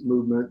nationalist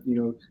movement,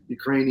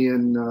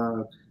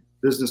 Ukrainian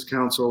Business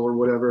Council or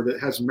whatever, that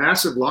has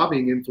massive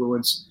lobbying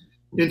influence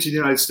into the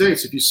United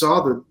States. If you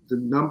saw the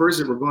numbers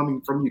that were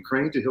going from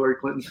Ukraine to Hillary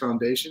Clinton's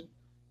foundation,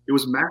 it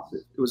was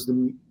massive. It was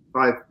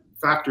by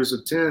factors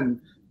of 10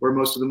 where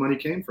most of the money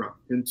came from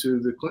into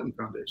the Clinton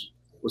Foundation.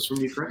 It was from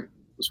Ukraine.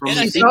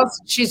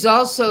 She's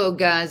also,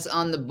 guys,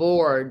 on the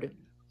board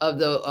of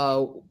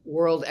the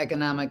World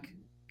Economic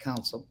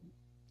Council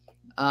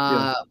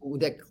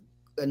that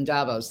in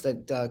Davos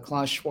that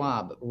Klaus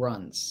Schwab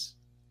runs,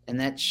 and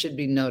that should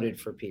be noted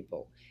for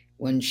people.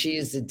 When she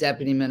is the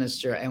deputy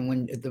minister, and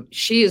when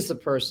she is the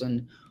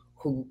person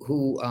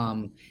who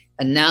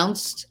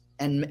announced,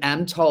 and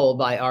I'm told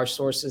by our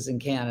sources in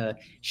Canada,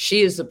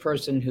 she is the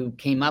person who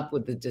came up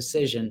with the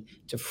decision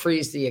to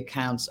freeze the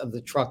accounts of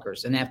the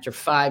truckers. And after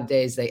 5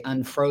 days, they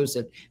unfroze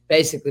it,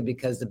 basically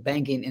because the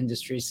banking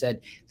industry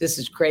said, this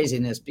is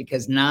craziness,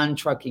 because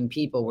non-trucking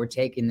people were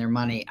taking their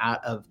money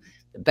out of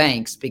the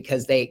banks,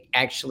 because they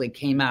actually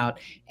came out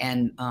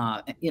and,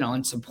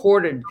 and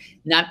supported,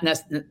 not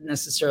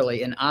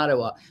necessarily in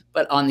Ottawa,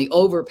 but on the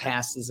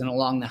overpasses and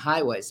along the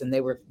highways. And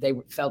they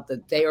felt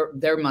that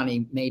their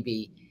money may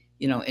be,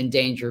 in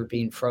danger of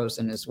being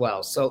frozen as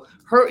well. So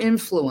her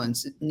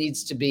influence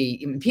needs to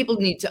be, people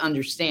need to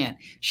understand,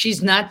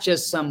 she's not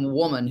just some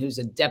woman who's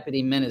a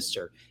deputy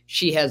minister.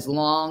 She has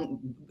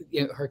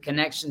her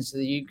connections to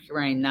the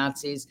Ukraine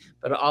Nazis,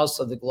 but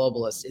also the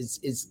globalists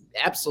is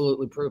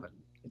absolutely proven.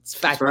 It's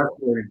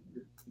fascinating.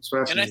 It's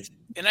fascinating.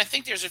 And I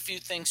think there's a few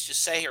things to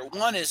say here.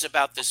 One is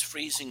about this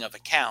freezing of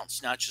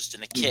accounts, not just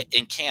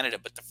in Canada,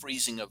 but the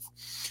freezing of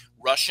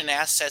Russian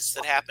assets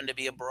that happen to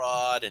be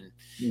abroad and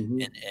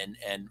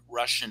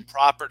Russian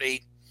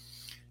property.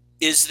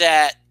 Is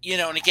that,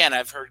 and again,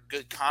 I've heard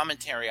good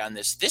commentary on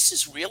this. This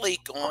is really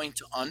going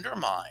to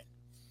undermine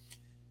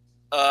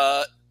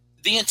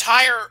the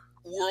entire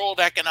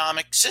world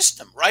economic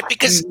system, right?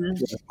 Because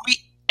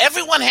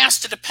everyone has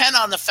to depend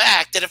on the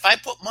fact that if I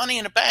put money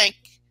in a bank,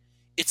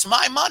 it's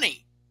my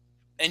money.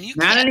 And you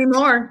not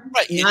anymore.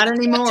 Right. Not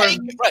anymore.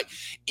 Right.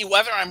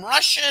 Whether I'm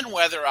Russian,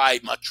 whether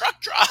I'm a truck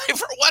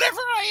driver, whatever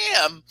I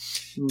am,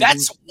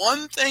 that's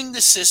one thing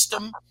the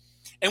system,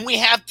 And we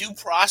have due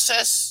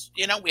process.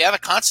 We have a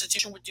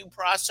constitution with due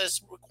process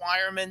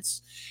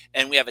requirements,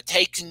 and we have a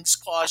takings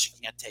clause. You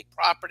can't take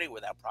property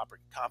without proper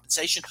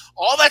compensation.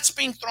 All that's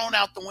being thrown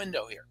out the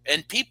window here.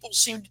 And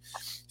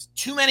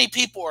too many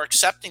people are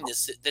accepting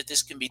that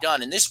this can be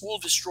done, and this will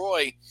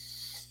destroy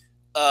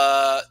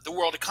the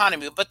world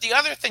economy. But the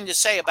other thing to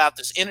say about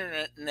this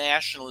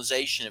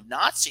internationalization of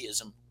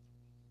Nazism,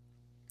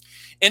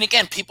 and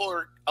again,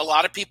 a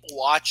lot of people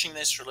watching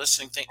this or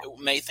listening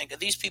may think that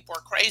these people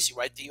are crazy,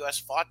 right? The U.S.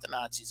 fought the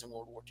Nazis in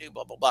World War II,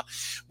 blah, blah, blah.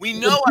 We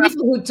know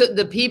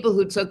the people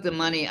who took the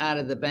money out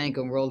of the bank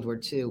in World War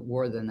II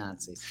were the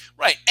Nazis.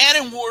 Right.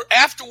 And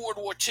after World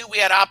War II, we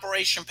had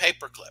Operation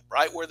Paperclip,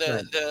 right? Where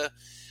the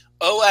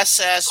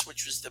OSS,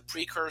 which was the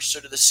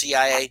precursor to the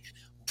CIA,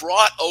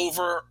 brought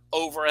over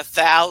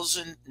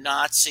 1,000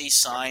 Nazi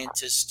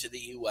scientists to the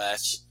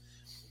U.S.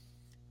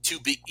 to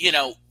be,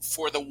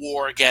 for the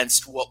war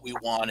against what we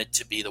wanted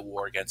to be the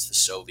war against the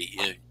Soviet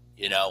Union,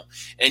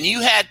 And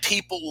you had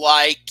people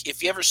like,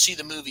 if you ever see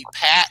the movie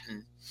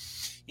Patton,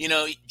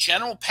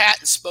 General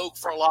Patton spoke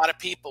for a lot of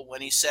people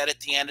when he said at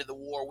the end of the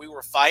war, we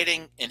were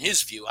fighting, in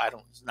his view,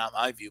 it's not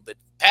my view, but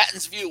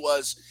Patton's view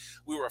was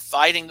we were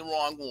fighting the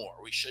wrong war.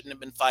 We shouldn't have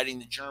been fighting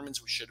the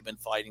Germans. We should have been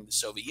fighting the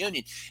Soviet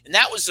Union. And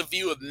that was the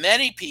view of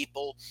many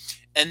people.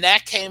 And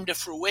that came to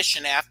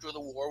fruition after the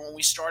war when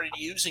we started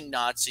using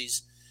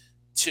Nazis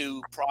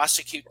to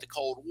prosecute the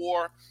Cold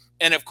War,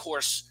 and of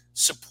course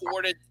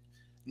supported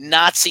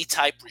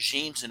Nazi-type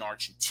regimes in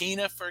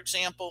Argentina, for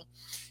example,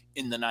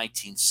 in the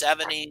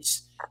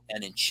 1970s,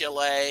 and in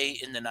Chile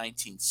in the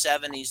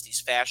 1970s, these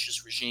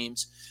fascist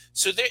regimes.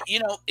 So there,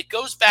 it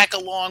goes back a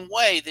long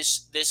way.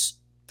 This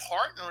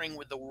partnering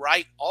with the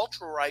right,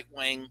 ultra right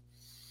wing,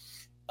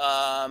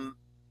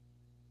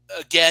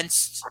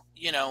 against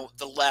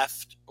the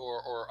left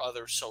or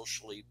other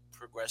socially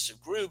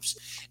progressive groups,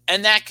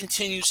 and that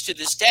continues to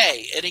this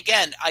day. And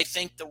again, I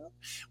think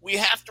we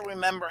have to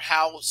remember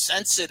how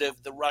sensitive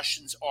the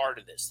Russians are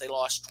to this. They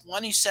lost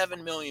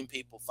 27 million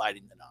people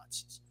fighting the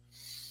Nazis.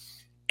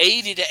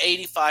 80 to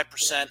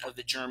 85% of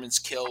the Germans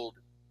killed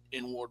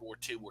in World War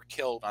II were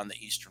killed on the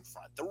Eastern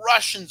Front. The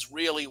Russians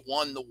really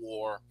won the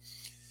war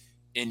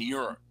in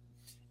Europe.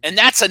 And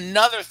that's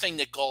another thing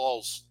that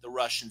galls the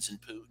Russians and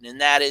Putin, and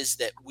that is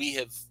that we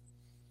have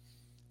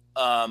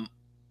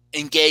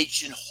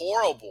engaged in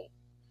horrible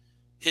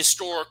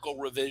historical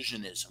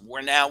revisionism,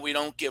 where now we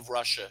don't give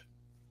Russia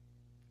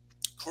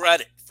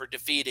credit for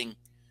defeating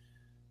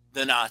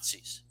the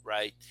Nazis,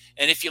 right?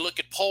 And if you look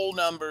at poll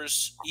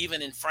numbers,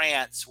 even in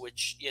France,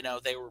 which,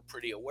 they were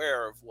pretty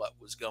aware of what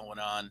was going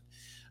on,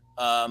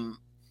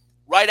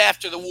 right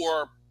after the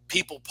war,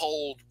 people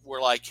polled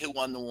were like, who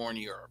won the war in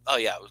Europe? Oh,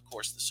 yeah, of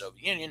course, the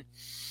Soviet Union.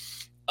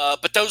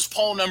 But those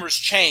poll numbers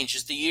change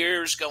as the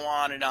years go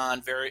on and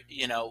on.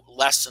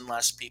 Less and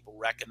less people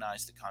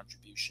recognize the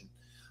contribution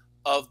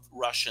of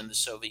Russia and the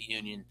Soviet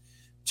Union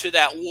to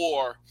that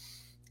war,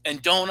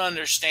 and don't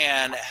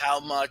understand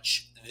how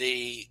much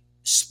the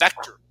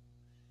specter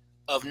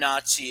of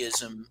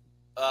Nazism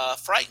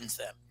frightens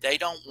them. They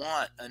don't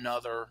want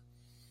another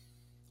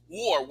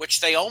war, which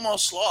they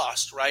almost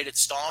lost, right, at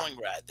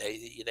Stalingrad.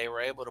 They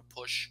were able to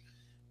push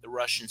the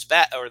Russians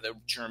back, or the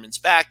Germans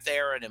back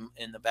there, and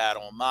in the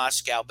battle in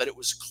Moscow, but it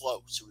was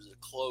close. It was a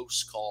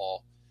close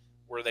call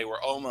where they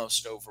were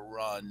almost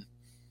overrun.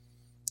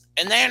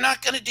 And they're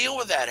not going to deal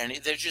with that.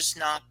 They're just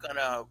not going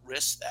to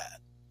risk that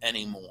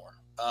anymore.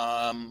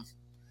 And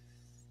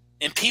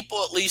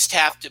people at least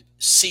have to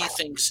see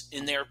things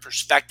in their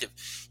perspective.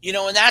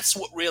 And that's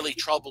what really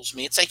troubles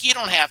me. It's like, you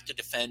don't have to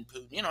defend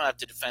Putin. You don't have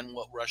to defend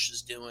what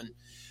Russia's doing.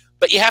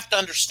 But you have to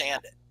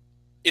understand it.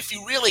 If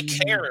you really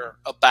care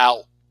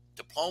about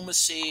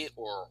diplomacy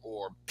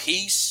or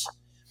peace,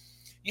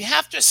 you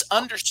have to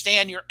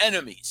understand your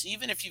enemies.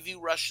 Even if you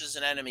view Russia as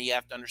an enemy, you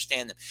have to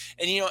understand them.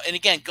 And and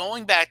again,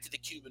 going back to the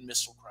Cuban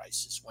Missile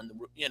Crisis, when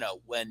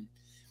when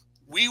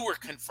we were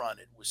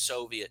confronted with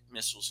Soviet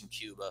missiles in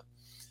Cuba,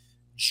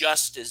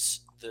 just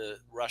as the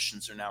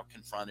Russians are now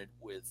confronted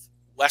with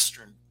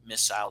Western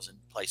missiles in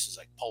places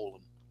like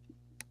Poland.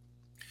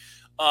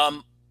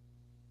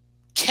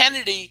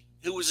 Kennedy,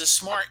 who was a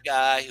smart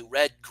guy who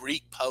read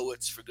Greek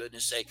poets, for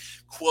goodness sake,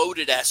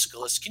 quoted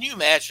Aeschylus. Can you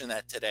imagine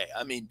that today?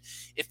 I mean,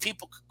 if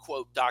people could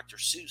quote Dr.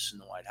 Seuss in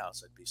the White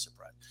House, I'd be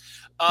surprised.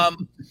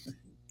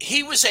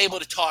 He was able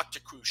to talk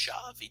to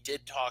Khrushchev. He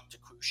did talk to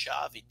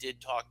Khrushchev. He did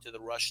talk to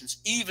the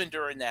Russians, even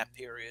during that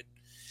period.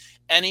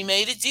 And he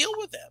made a deal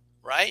with them,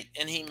 right?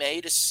 And he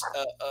made a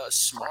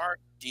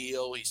smart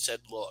deal. He said,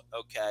 look,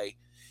 okay,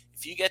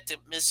 if you get the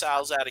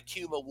missiles out of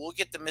Cuba, we'll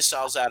get the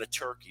missiles out of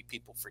Turkey.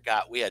 People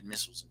forgot we had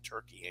missiles in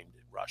Turkey aimed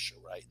at Russia,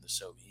 right, in the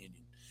Soviet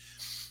Union,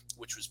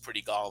 which was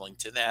pretty galling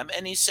to them.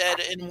 And he said,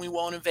 and we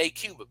won't invade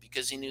Cuba,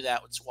 because he knew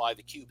that was why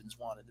the Cubans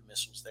wanted the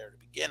missiles there to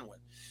begin with.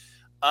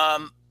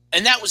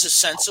 And that was a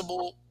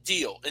sensible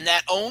deal. And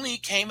that only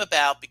came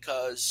about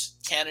because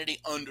Kennedy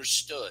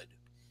understood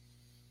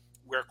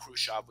where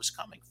Khrushchev was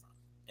coming from.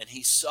 And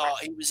he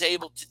was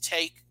able to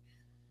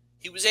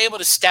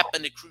step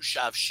into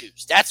Khrushchev's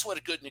shoes. That's what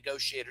a good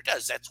negotiator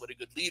does. That's what a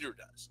good leader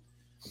does.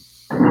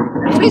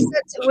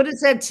 What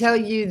does that tell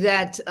you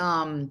that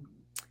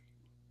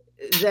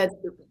that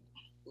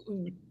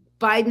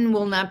Biden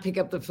will not pick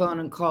up the phone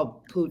and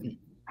call Putin?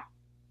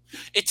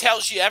 It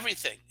tells you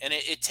everything, and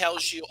it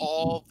tells you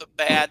all the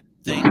bad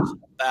things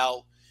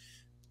about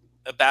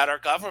our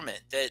government,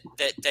 that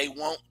they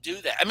won't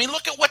do that. I mean,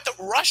 look at what the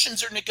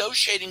Russians are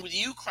negotiating with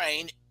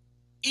Ukraine,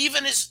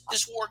 even as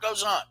this war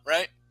goes on,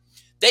 right?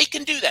 They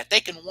can do that.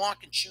 They can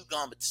walk and chew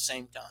gum at the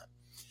same time.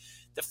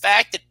 The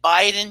fact that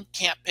Biden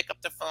can't pick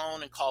up the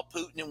phone and call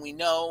Putin, and we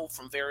know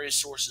from various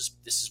sources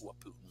this is what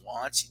Putin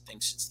wants. He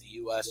thinks it's the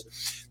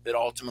U.S. that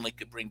ultimately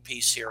could bring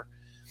peace here.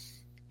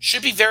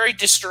 Should be very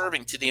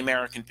disturbing to the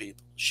American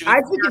people.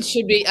 I think it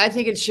should be. I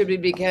think it should be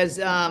because,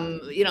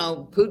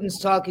 Putin's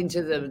talking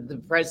to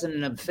the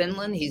president of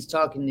Finland. He's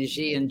talking to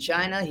Xi in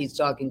China. He's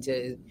talking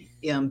to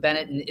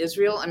Bennett in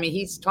Israel. I mean,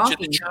 he's talking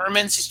to the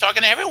Germans. He's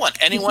talking to everyone.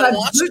 Anyone who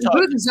wants to talk.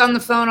 Putin's on the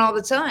phone all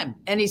the time,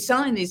 and he's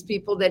telling these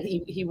people that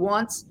he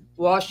wants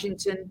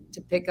Washington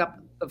to pick up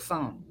the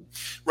phone.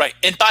 Right.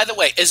 And by the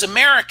way, as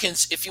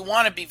Americans, if you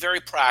want to be very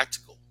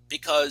practical,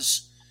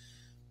 because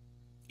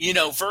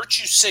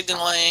virtue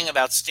signaling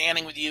about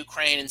standing with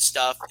Ukraine and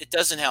stuff, it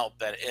doesn't help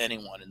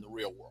anyone in the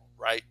real world,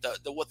 right?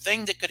 The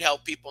thing that could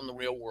help people in the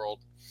real world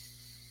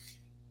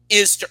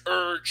is to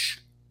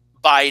urge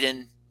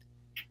Biden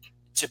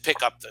to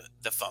pick up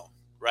the phone,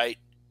 right?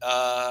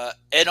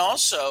 And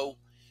also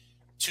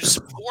to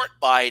support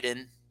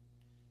Biden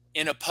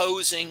in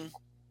opposing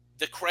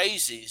the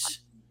crazies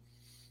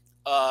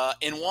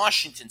in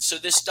Washington. So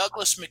this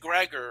Douglas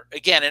McGregor,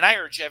 again, and I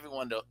urge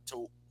everyone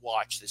to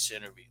watch this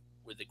interview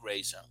with the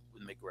Gray Zone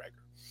with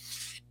McGregor.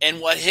 And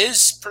what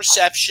his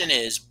perception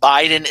is,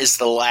 Biden is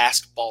the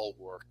last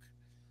bulwark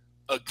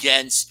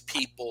against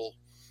people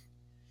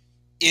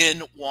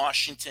in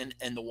Washington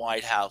and the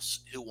White House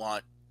who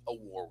want a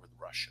war with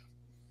Russia.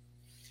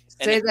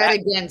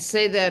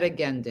 Say that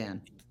again,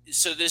 Dan.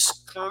 So this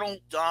Colonel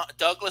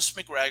Douglas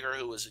McGregor,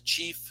 who was a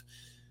chief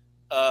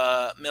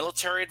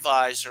military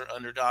advisor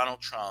under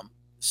Donald Trump,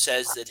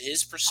 says that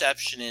his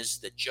perception is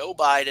that Joe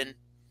Biden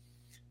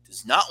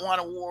does not want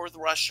a war with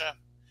Russia,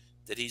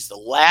 that he's the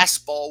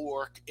last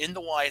bulwark in the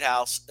White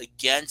House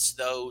against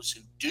those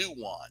who do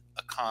want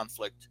a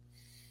conflict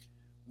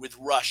with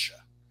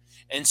Russia.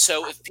 And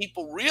so if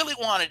people really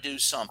want to do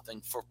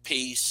something for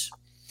peace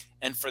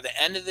and for the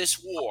end of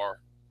this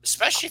war,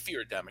 especially if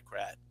you're a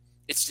Democrat,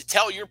 it's to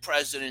tell your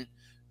president,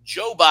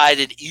 Joe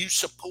Biden, you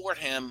support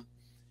him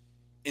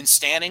in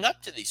standing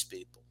up to these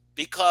people.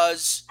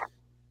 Because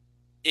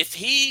if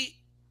he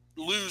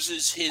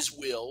loses his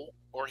will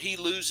or he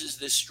loses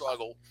this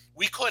struggle,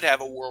 we could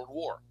have a world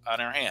war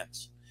on our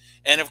hands.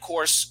 And of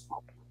course,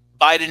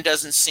 Biden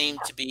doesn't seem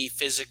to be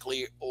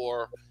physically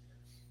or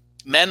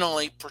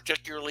mentally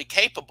particularly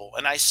capable.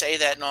 And I say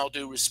that in all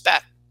due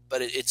respect,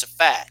 but it's a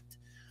fact.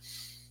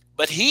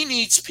 But he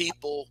needs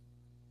people,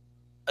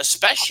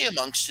 especially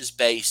amongst his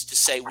base, to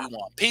say, we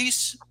want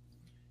peace.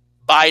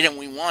 Biden,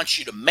 we want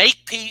you to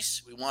make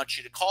peace. We want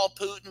you to call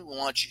Putin. We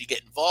want you to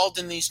get involved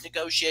in these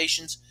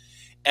negotiations.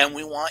 And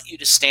we want you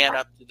to stand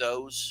up to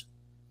those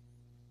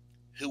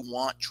who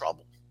want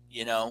trouble.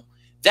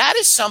 That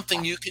is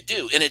something you could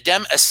do in a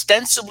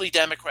ostensibly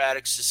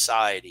democratic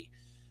society.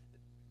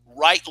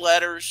 Write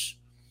letters,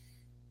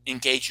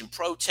 engage in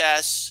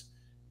protests,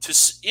 to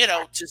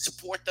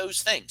support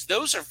those things.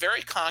 Those are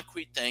very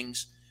concrete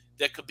things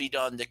that could be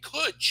done that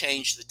could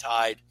change the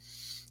tide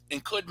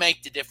and could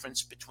make the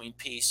difference between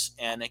peace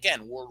and,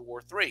 again, World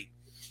War III.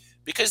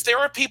 Because there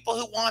are people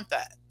who want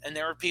that, and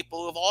there are people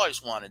who have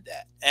always wanted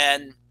that.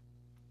 And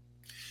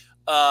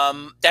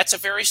that's a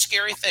very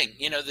scary thing.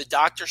 The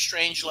Dr.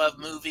 Strangelove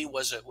movie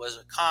was a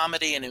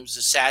comedy, and it was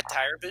a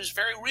satire, but it was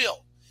very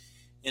real.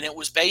 And it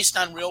was based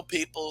on real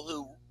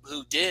people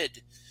who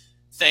did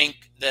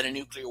think that a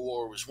nuclear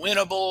war was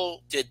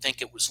winnable, did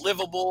think it was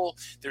livable.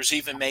 There's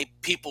even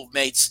people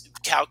made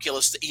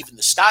calculus that even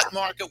the stock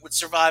market would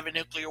survive a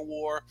nuclear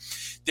war.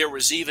 There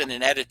was even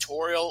an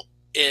editorial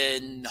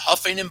in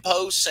Huffington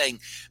Post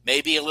saying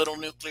maybe a little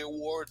nuclear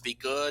war would be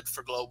good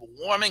for global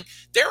warming.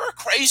 There are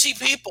crazy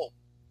people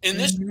in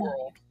this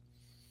world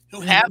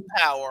who have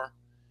power,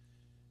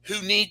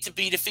 who need to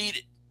be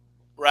defeated,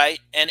 right?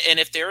 And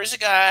if there is a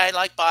guy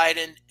like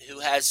Biden who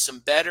has some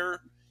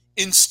better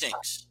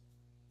instincts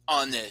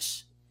on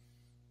this,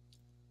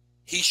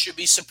 he should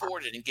be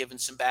supported and given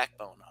some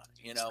backbone on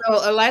it,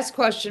 So a last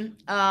question.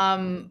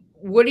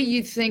 What do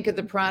you think of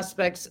the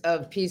prospects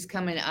of peace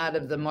coming out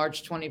of the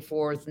March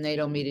 24th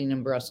NATO meeting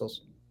in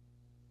Brussels?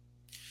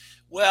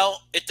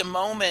 Well, at the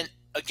moment,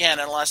 again,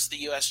 unless the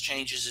U.S.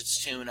 changes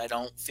its tune, I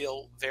don't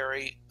feel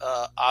very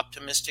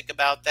optimistic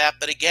about that.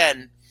 But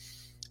again,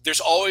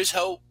 there's always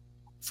hope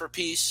for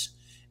peace.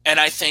 And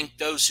I think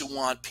those who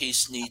want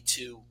peace need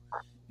to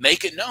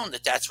make it known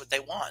that that's what they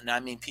want. And I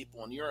mean,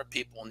 people in Europe,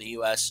 people in the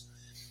U.S.,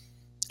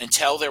 and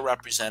tell their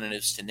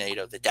representatives to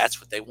NATO that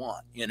that's what they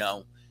want.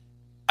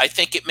 I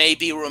think it may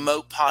be a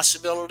remote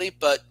possibility,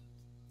 but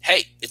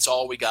hey, it's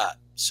all we got.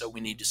 So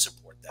we need to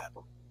support that.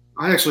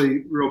 I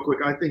actually, real quick,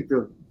 I think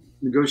the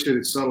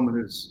negotiated settlement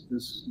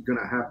is going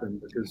to happen,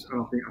 because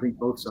I think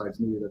both sides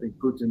need it. I think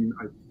Putin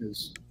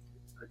is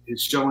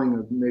his shelling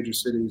of major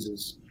cities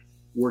is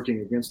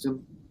working against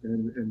him,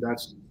 and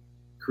that's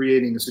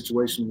creating a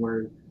situation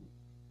where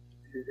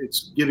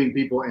it's giving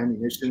people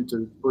ammunition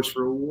to push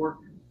for a war,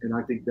 and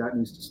I think that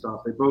needs to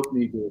stop. They both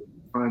need to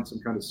find some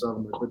kind of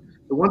settlement. But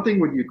the one thing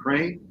with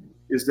Ukraine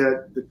is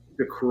that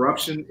the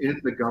corruption in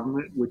the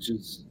government, which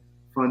is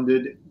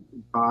funded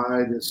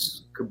by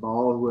this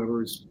cabal,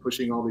 whoever is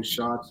pushing all these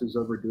shots, who's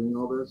overdoing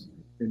all this,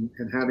 and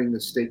having the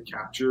state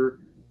capture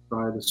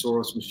by the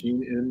Soros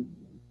machine in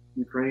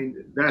Ukraine,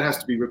 that has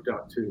to be ripped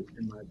out too,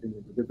 in my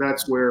opinion, because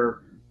that's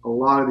where a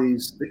lot of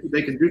these,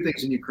 they can do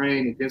things in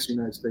Ukraine against the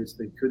United States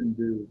they couldn't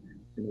do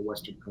in a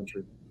Western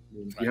country. I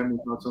mean, do you have any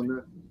thoughts on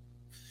that?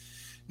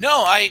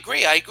 No, I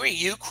agree.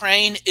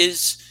 Ukraine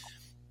is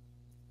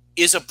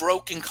a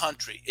broken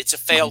country. It's a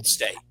failed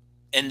state,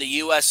 and the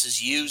U.S.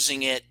 is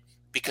using it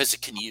because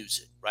it can use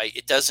it, right?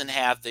 It doesn't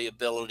have the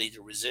ability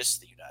to resist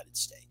the United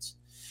States.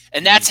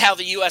 And that's how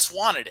the U.S.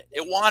 wanted it.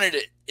 It wanted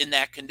it in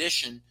that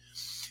condition,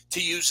 to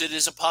use it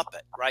as a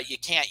puppet, right? You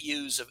can't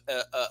use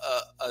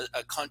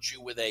a country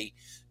with a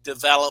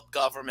developed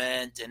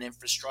government and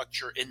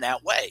infrastructure in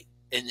that way.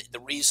 And the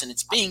reason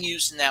it's being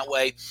used in that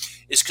way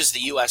is because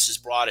the U.S. has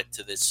brought it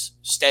to this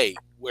state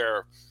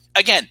where,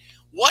 again,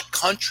 what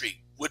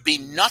country would be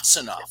nuts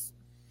enough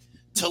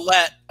to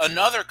let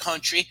another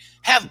country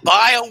have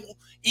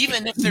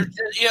even if they're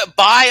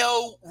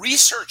bio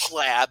research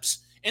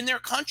labs in their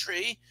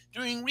country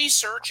doing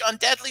research on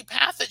deadly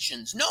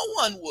pathogens? No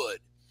one would.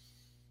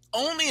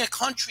 Only a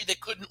country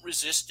that couldn't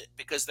resist it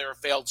because they're a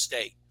failed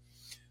state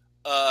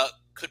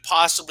could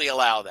possibly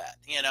allow that,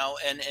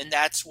 and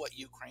that's what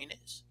Ukraine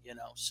is,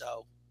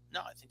 So, no,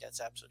 I think that's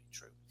absolutely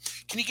true.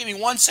 Can you give me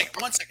 1 second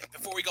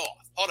before we go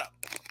off? Hold on.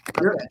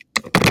 Okay.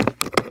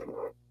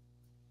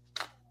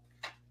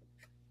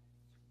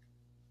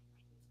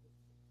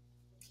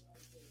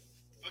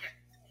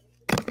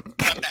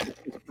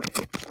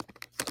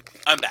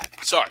 I'm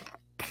back. Sorry.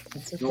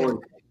 Okay.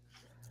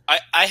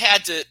 I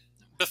had to,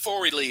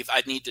 before we leave,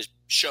 I need to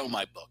show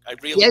my book. I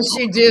really Yes,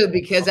 you do,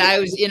 because I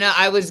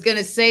was going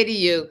to say to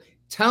you,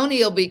 Tony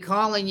will be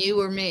calling you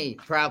or me,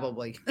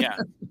 probably. Yeah.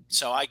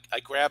 So I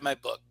grabbed my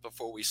book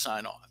before we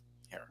sign off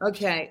here.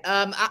 Okay.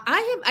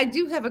 I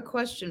do have a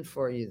question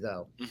for you,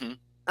 though.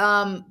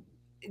 Mm-hmm.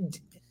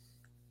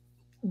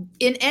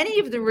 In any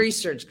of the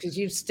research, because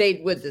you've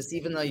stayed with us,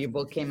 even though your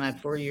book came out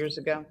 4 years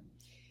ago,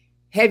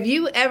 have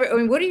you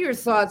ever, what are your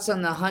thoughts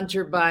on the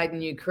Hunter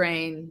Biden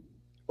Ukraine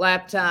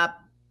laptop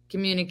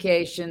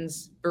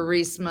communications,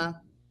 Burisma?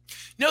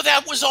 No,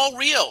 that was all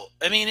real.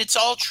 I mean, it's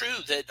all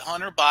true that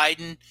Hunter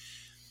Biden,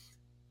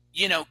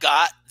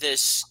 got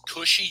this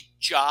cushy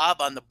job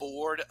on the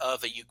board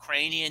of a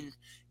Ukrainian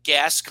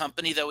gas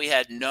company, though he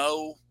had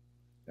no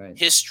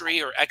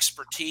history or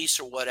expertise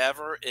or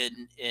whatever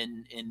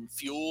in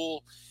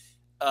fuel,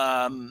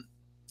 and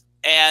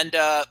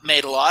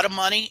made a lot of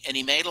money. And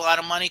he made a lot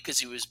of money because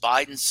he was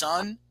Biden's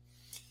son,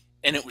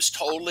 and it was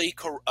totally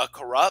a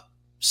corrupt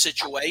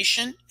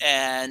situation.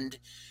 And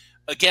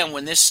again,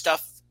 when this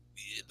stuff,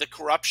 the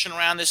corruption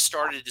around this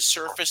started to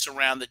surface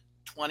around the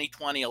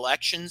 2020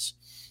 elections,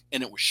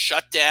 and it was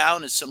shut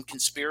down as some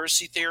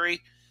conspiracy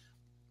theory,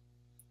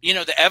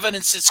 the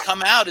evidence that's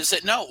come out is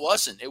that no, it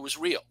wasn't. It was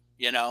real,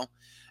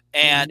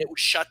 and it was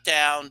shut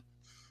down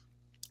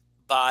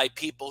by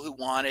people who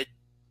wanted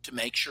to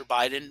make sure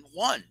Biden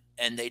won,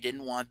 and they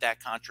didn't want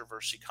that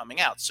controversy coming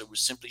out. So it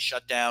was simply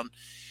shut down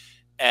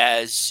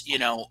as,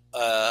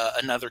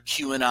 another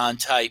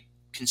QAnon type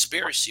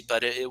conspiracy,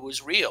 but it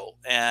was real,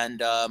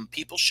 and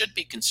people should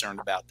be concerned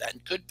about that,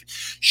 and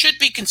should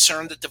be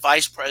concerned that the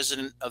vice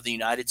president of the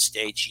United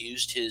States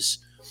used his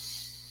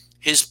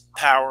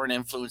power and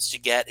influence to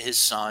get his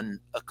son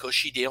a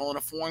cushy deal in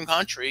a foreign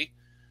country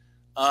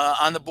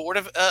on the board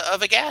of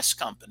a gas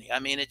company. I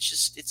mean,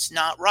 it's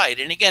not right.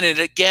 And it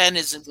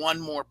is one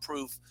more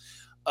proof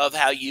of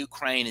how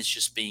Ukraine is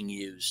just being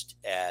used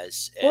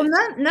as well.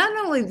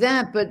 Not only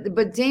that,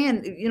 but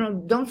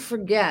Dan, don't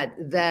forget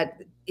that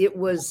it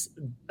was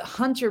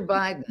Hunter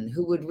Biden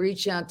who would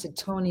reach out to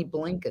Tony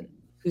Blinken,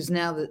 who's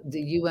now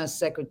the U.S.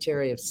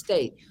 Secretary of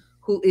State,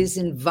 who is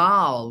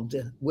involved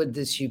with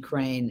this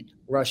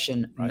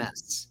Ukraine-Russian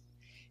mess.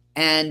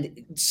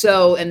 And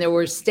there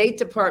were State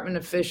Department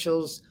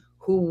officials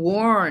who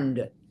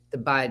warned the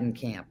Biden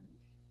camp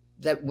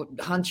that what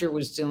Hunter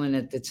was doing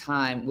at the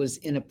time was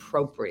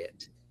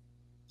inappropriate.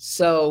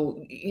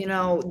 So,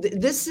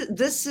 this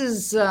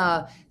is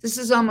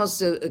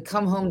almost a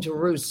come home to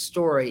roost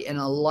story in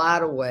a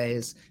lot of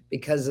ways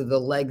because of the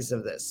legs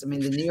of this. I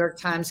mean, the New York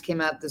Times came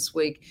out this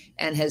week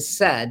and has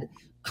said,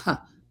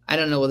 I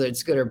don't know whether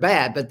it's good or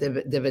bad, but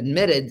they've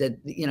admitted that,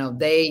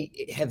 they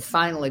have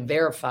finally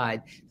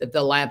verified that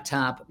the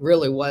laptop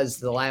really was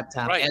the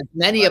laptop. Right. As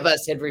many of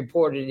us had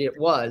reported it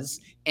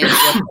was, and it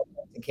was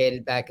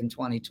authenticated back in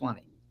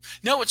 2020.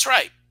 No, it's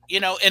right.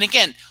 And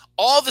again,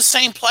 all the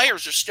same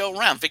players are still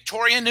around.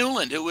 Victoria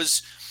Nuland, who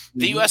was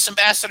The U.S.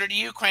 ambassador to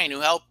Ukraine, who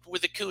helped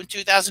with the coup in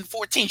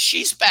 2014,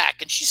 she's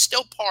back, and she's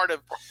still part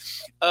of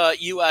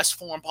U.S.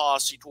 foreign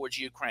policy towards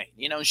Ukraine.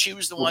 You know, she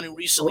was the one who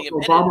recently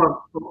admitted.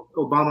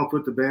 Obama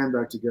put the band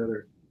back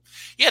together.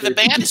 Yeah, the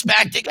band is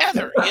back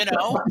together. You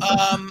know,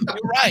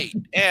 you're right,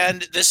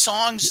 and the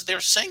songs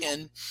they're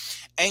singing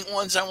ain't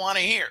ones I want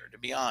to hear, to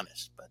be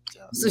honest. But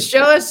so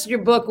show us your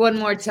book one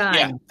more time.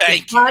 Yeah,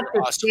 thank you. Plot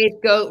to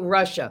Scapegoat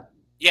Russia.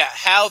 Yeah,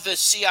 how the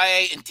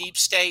CIA and deep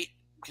state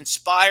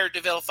conspired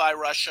to vilify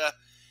Russia,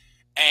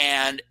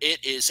 and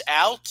it is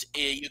out.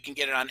 You can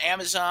get it on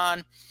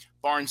Amazon,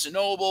 Barnes &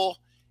 Noble,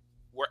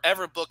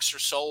 wherever books are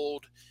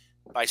sold,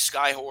 by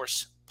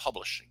Skyhorse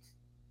Publishing.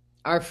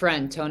 Our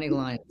friend Tony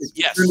Lyons.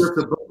 Yes.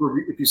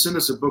 If you send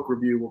us a book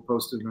review, we'll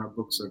post it in our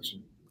book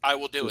section. I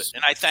will do it,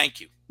 and I thank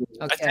you.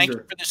 Okay. I thank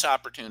you for this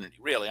opportunity.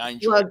 Really, I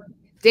enjoy it.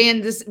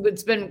 Dan,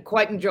 it's been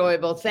quite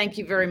enjoyable. Thank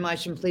you very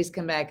much, and please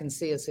come back and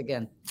see us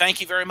again.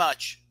 Thank you very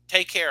much.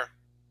 Take care.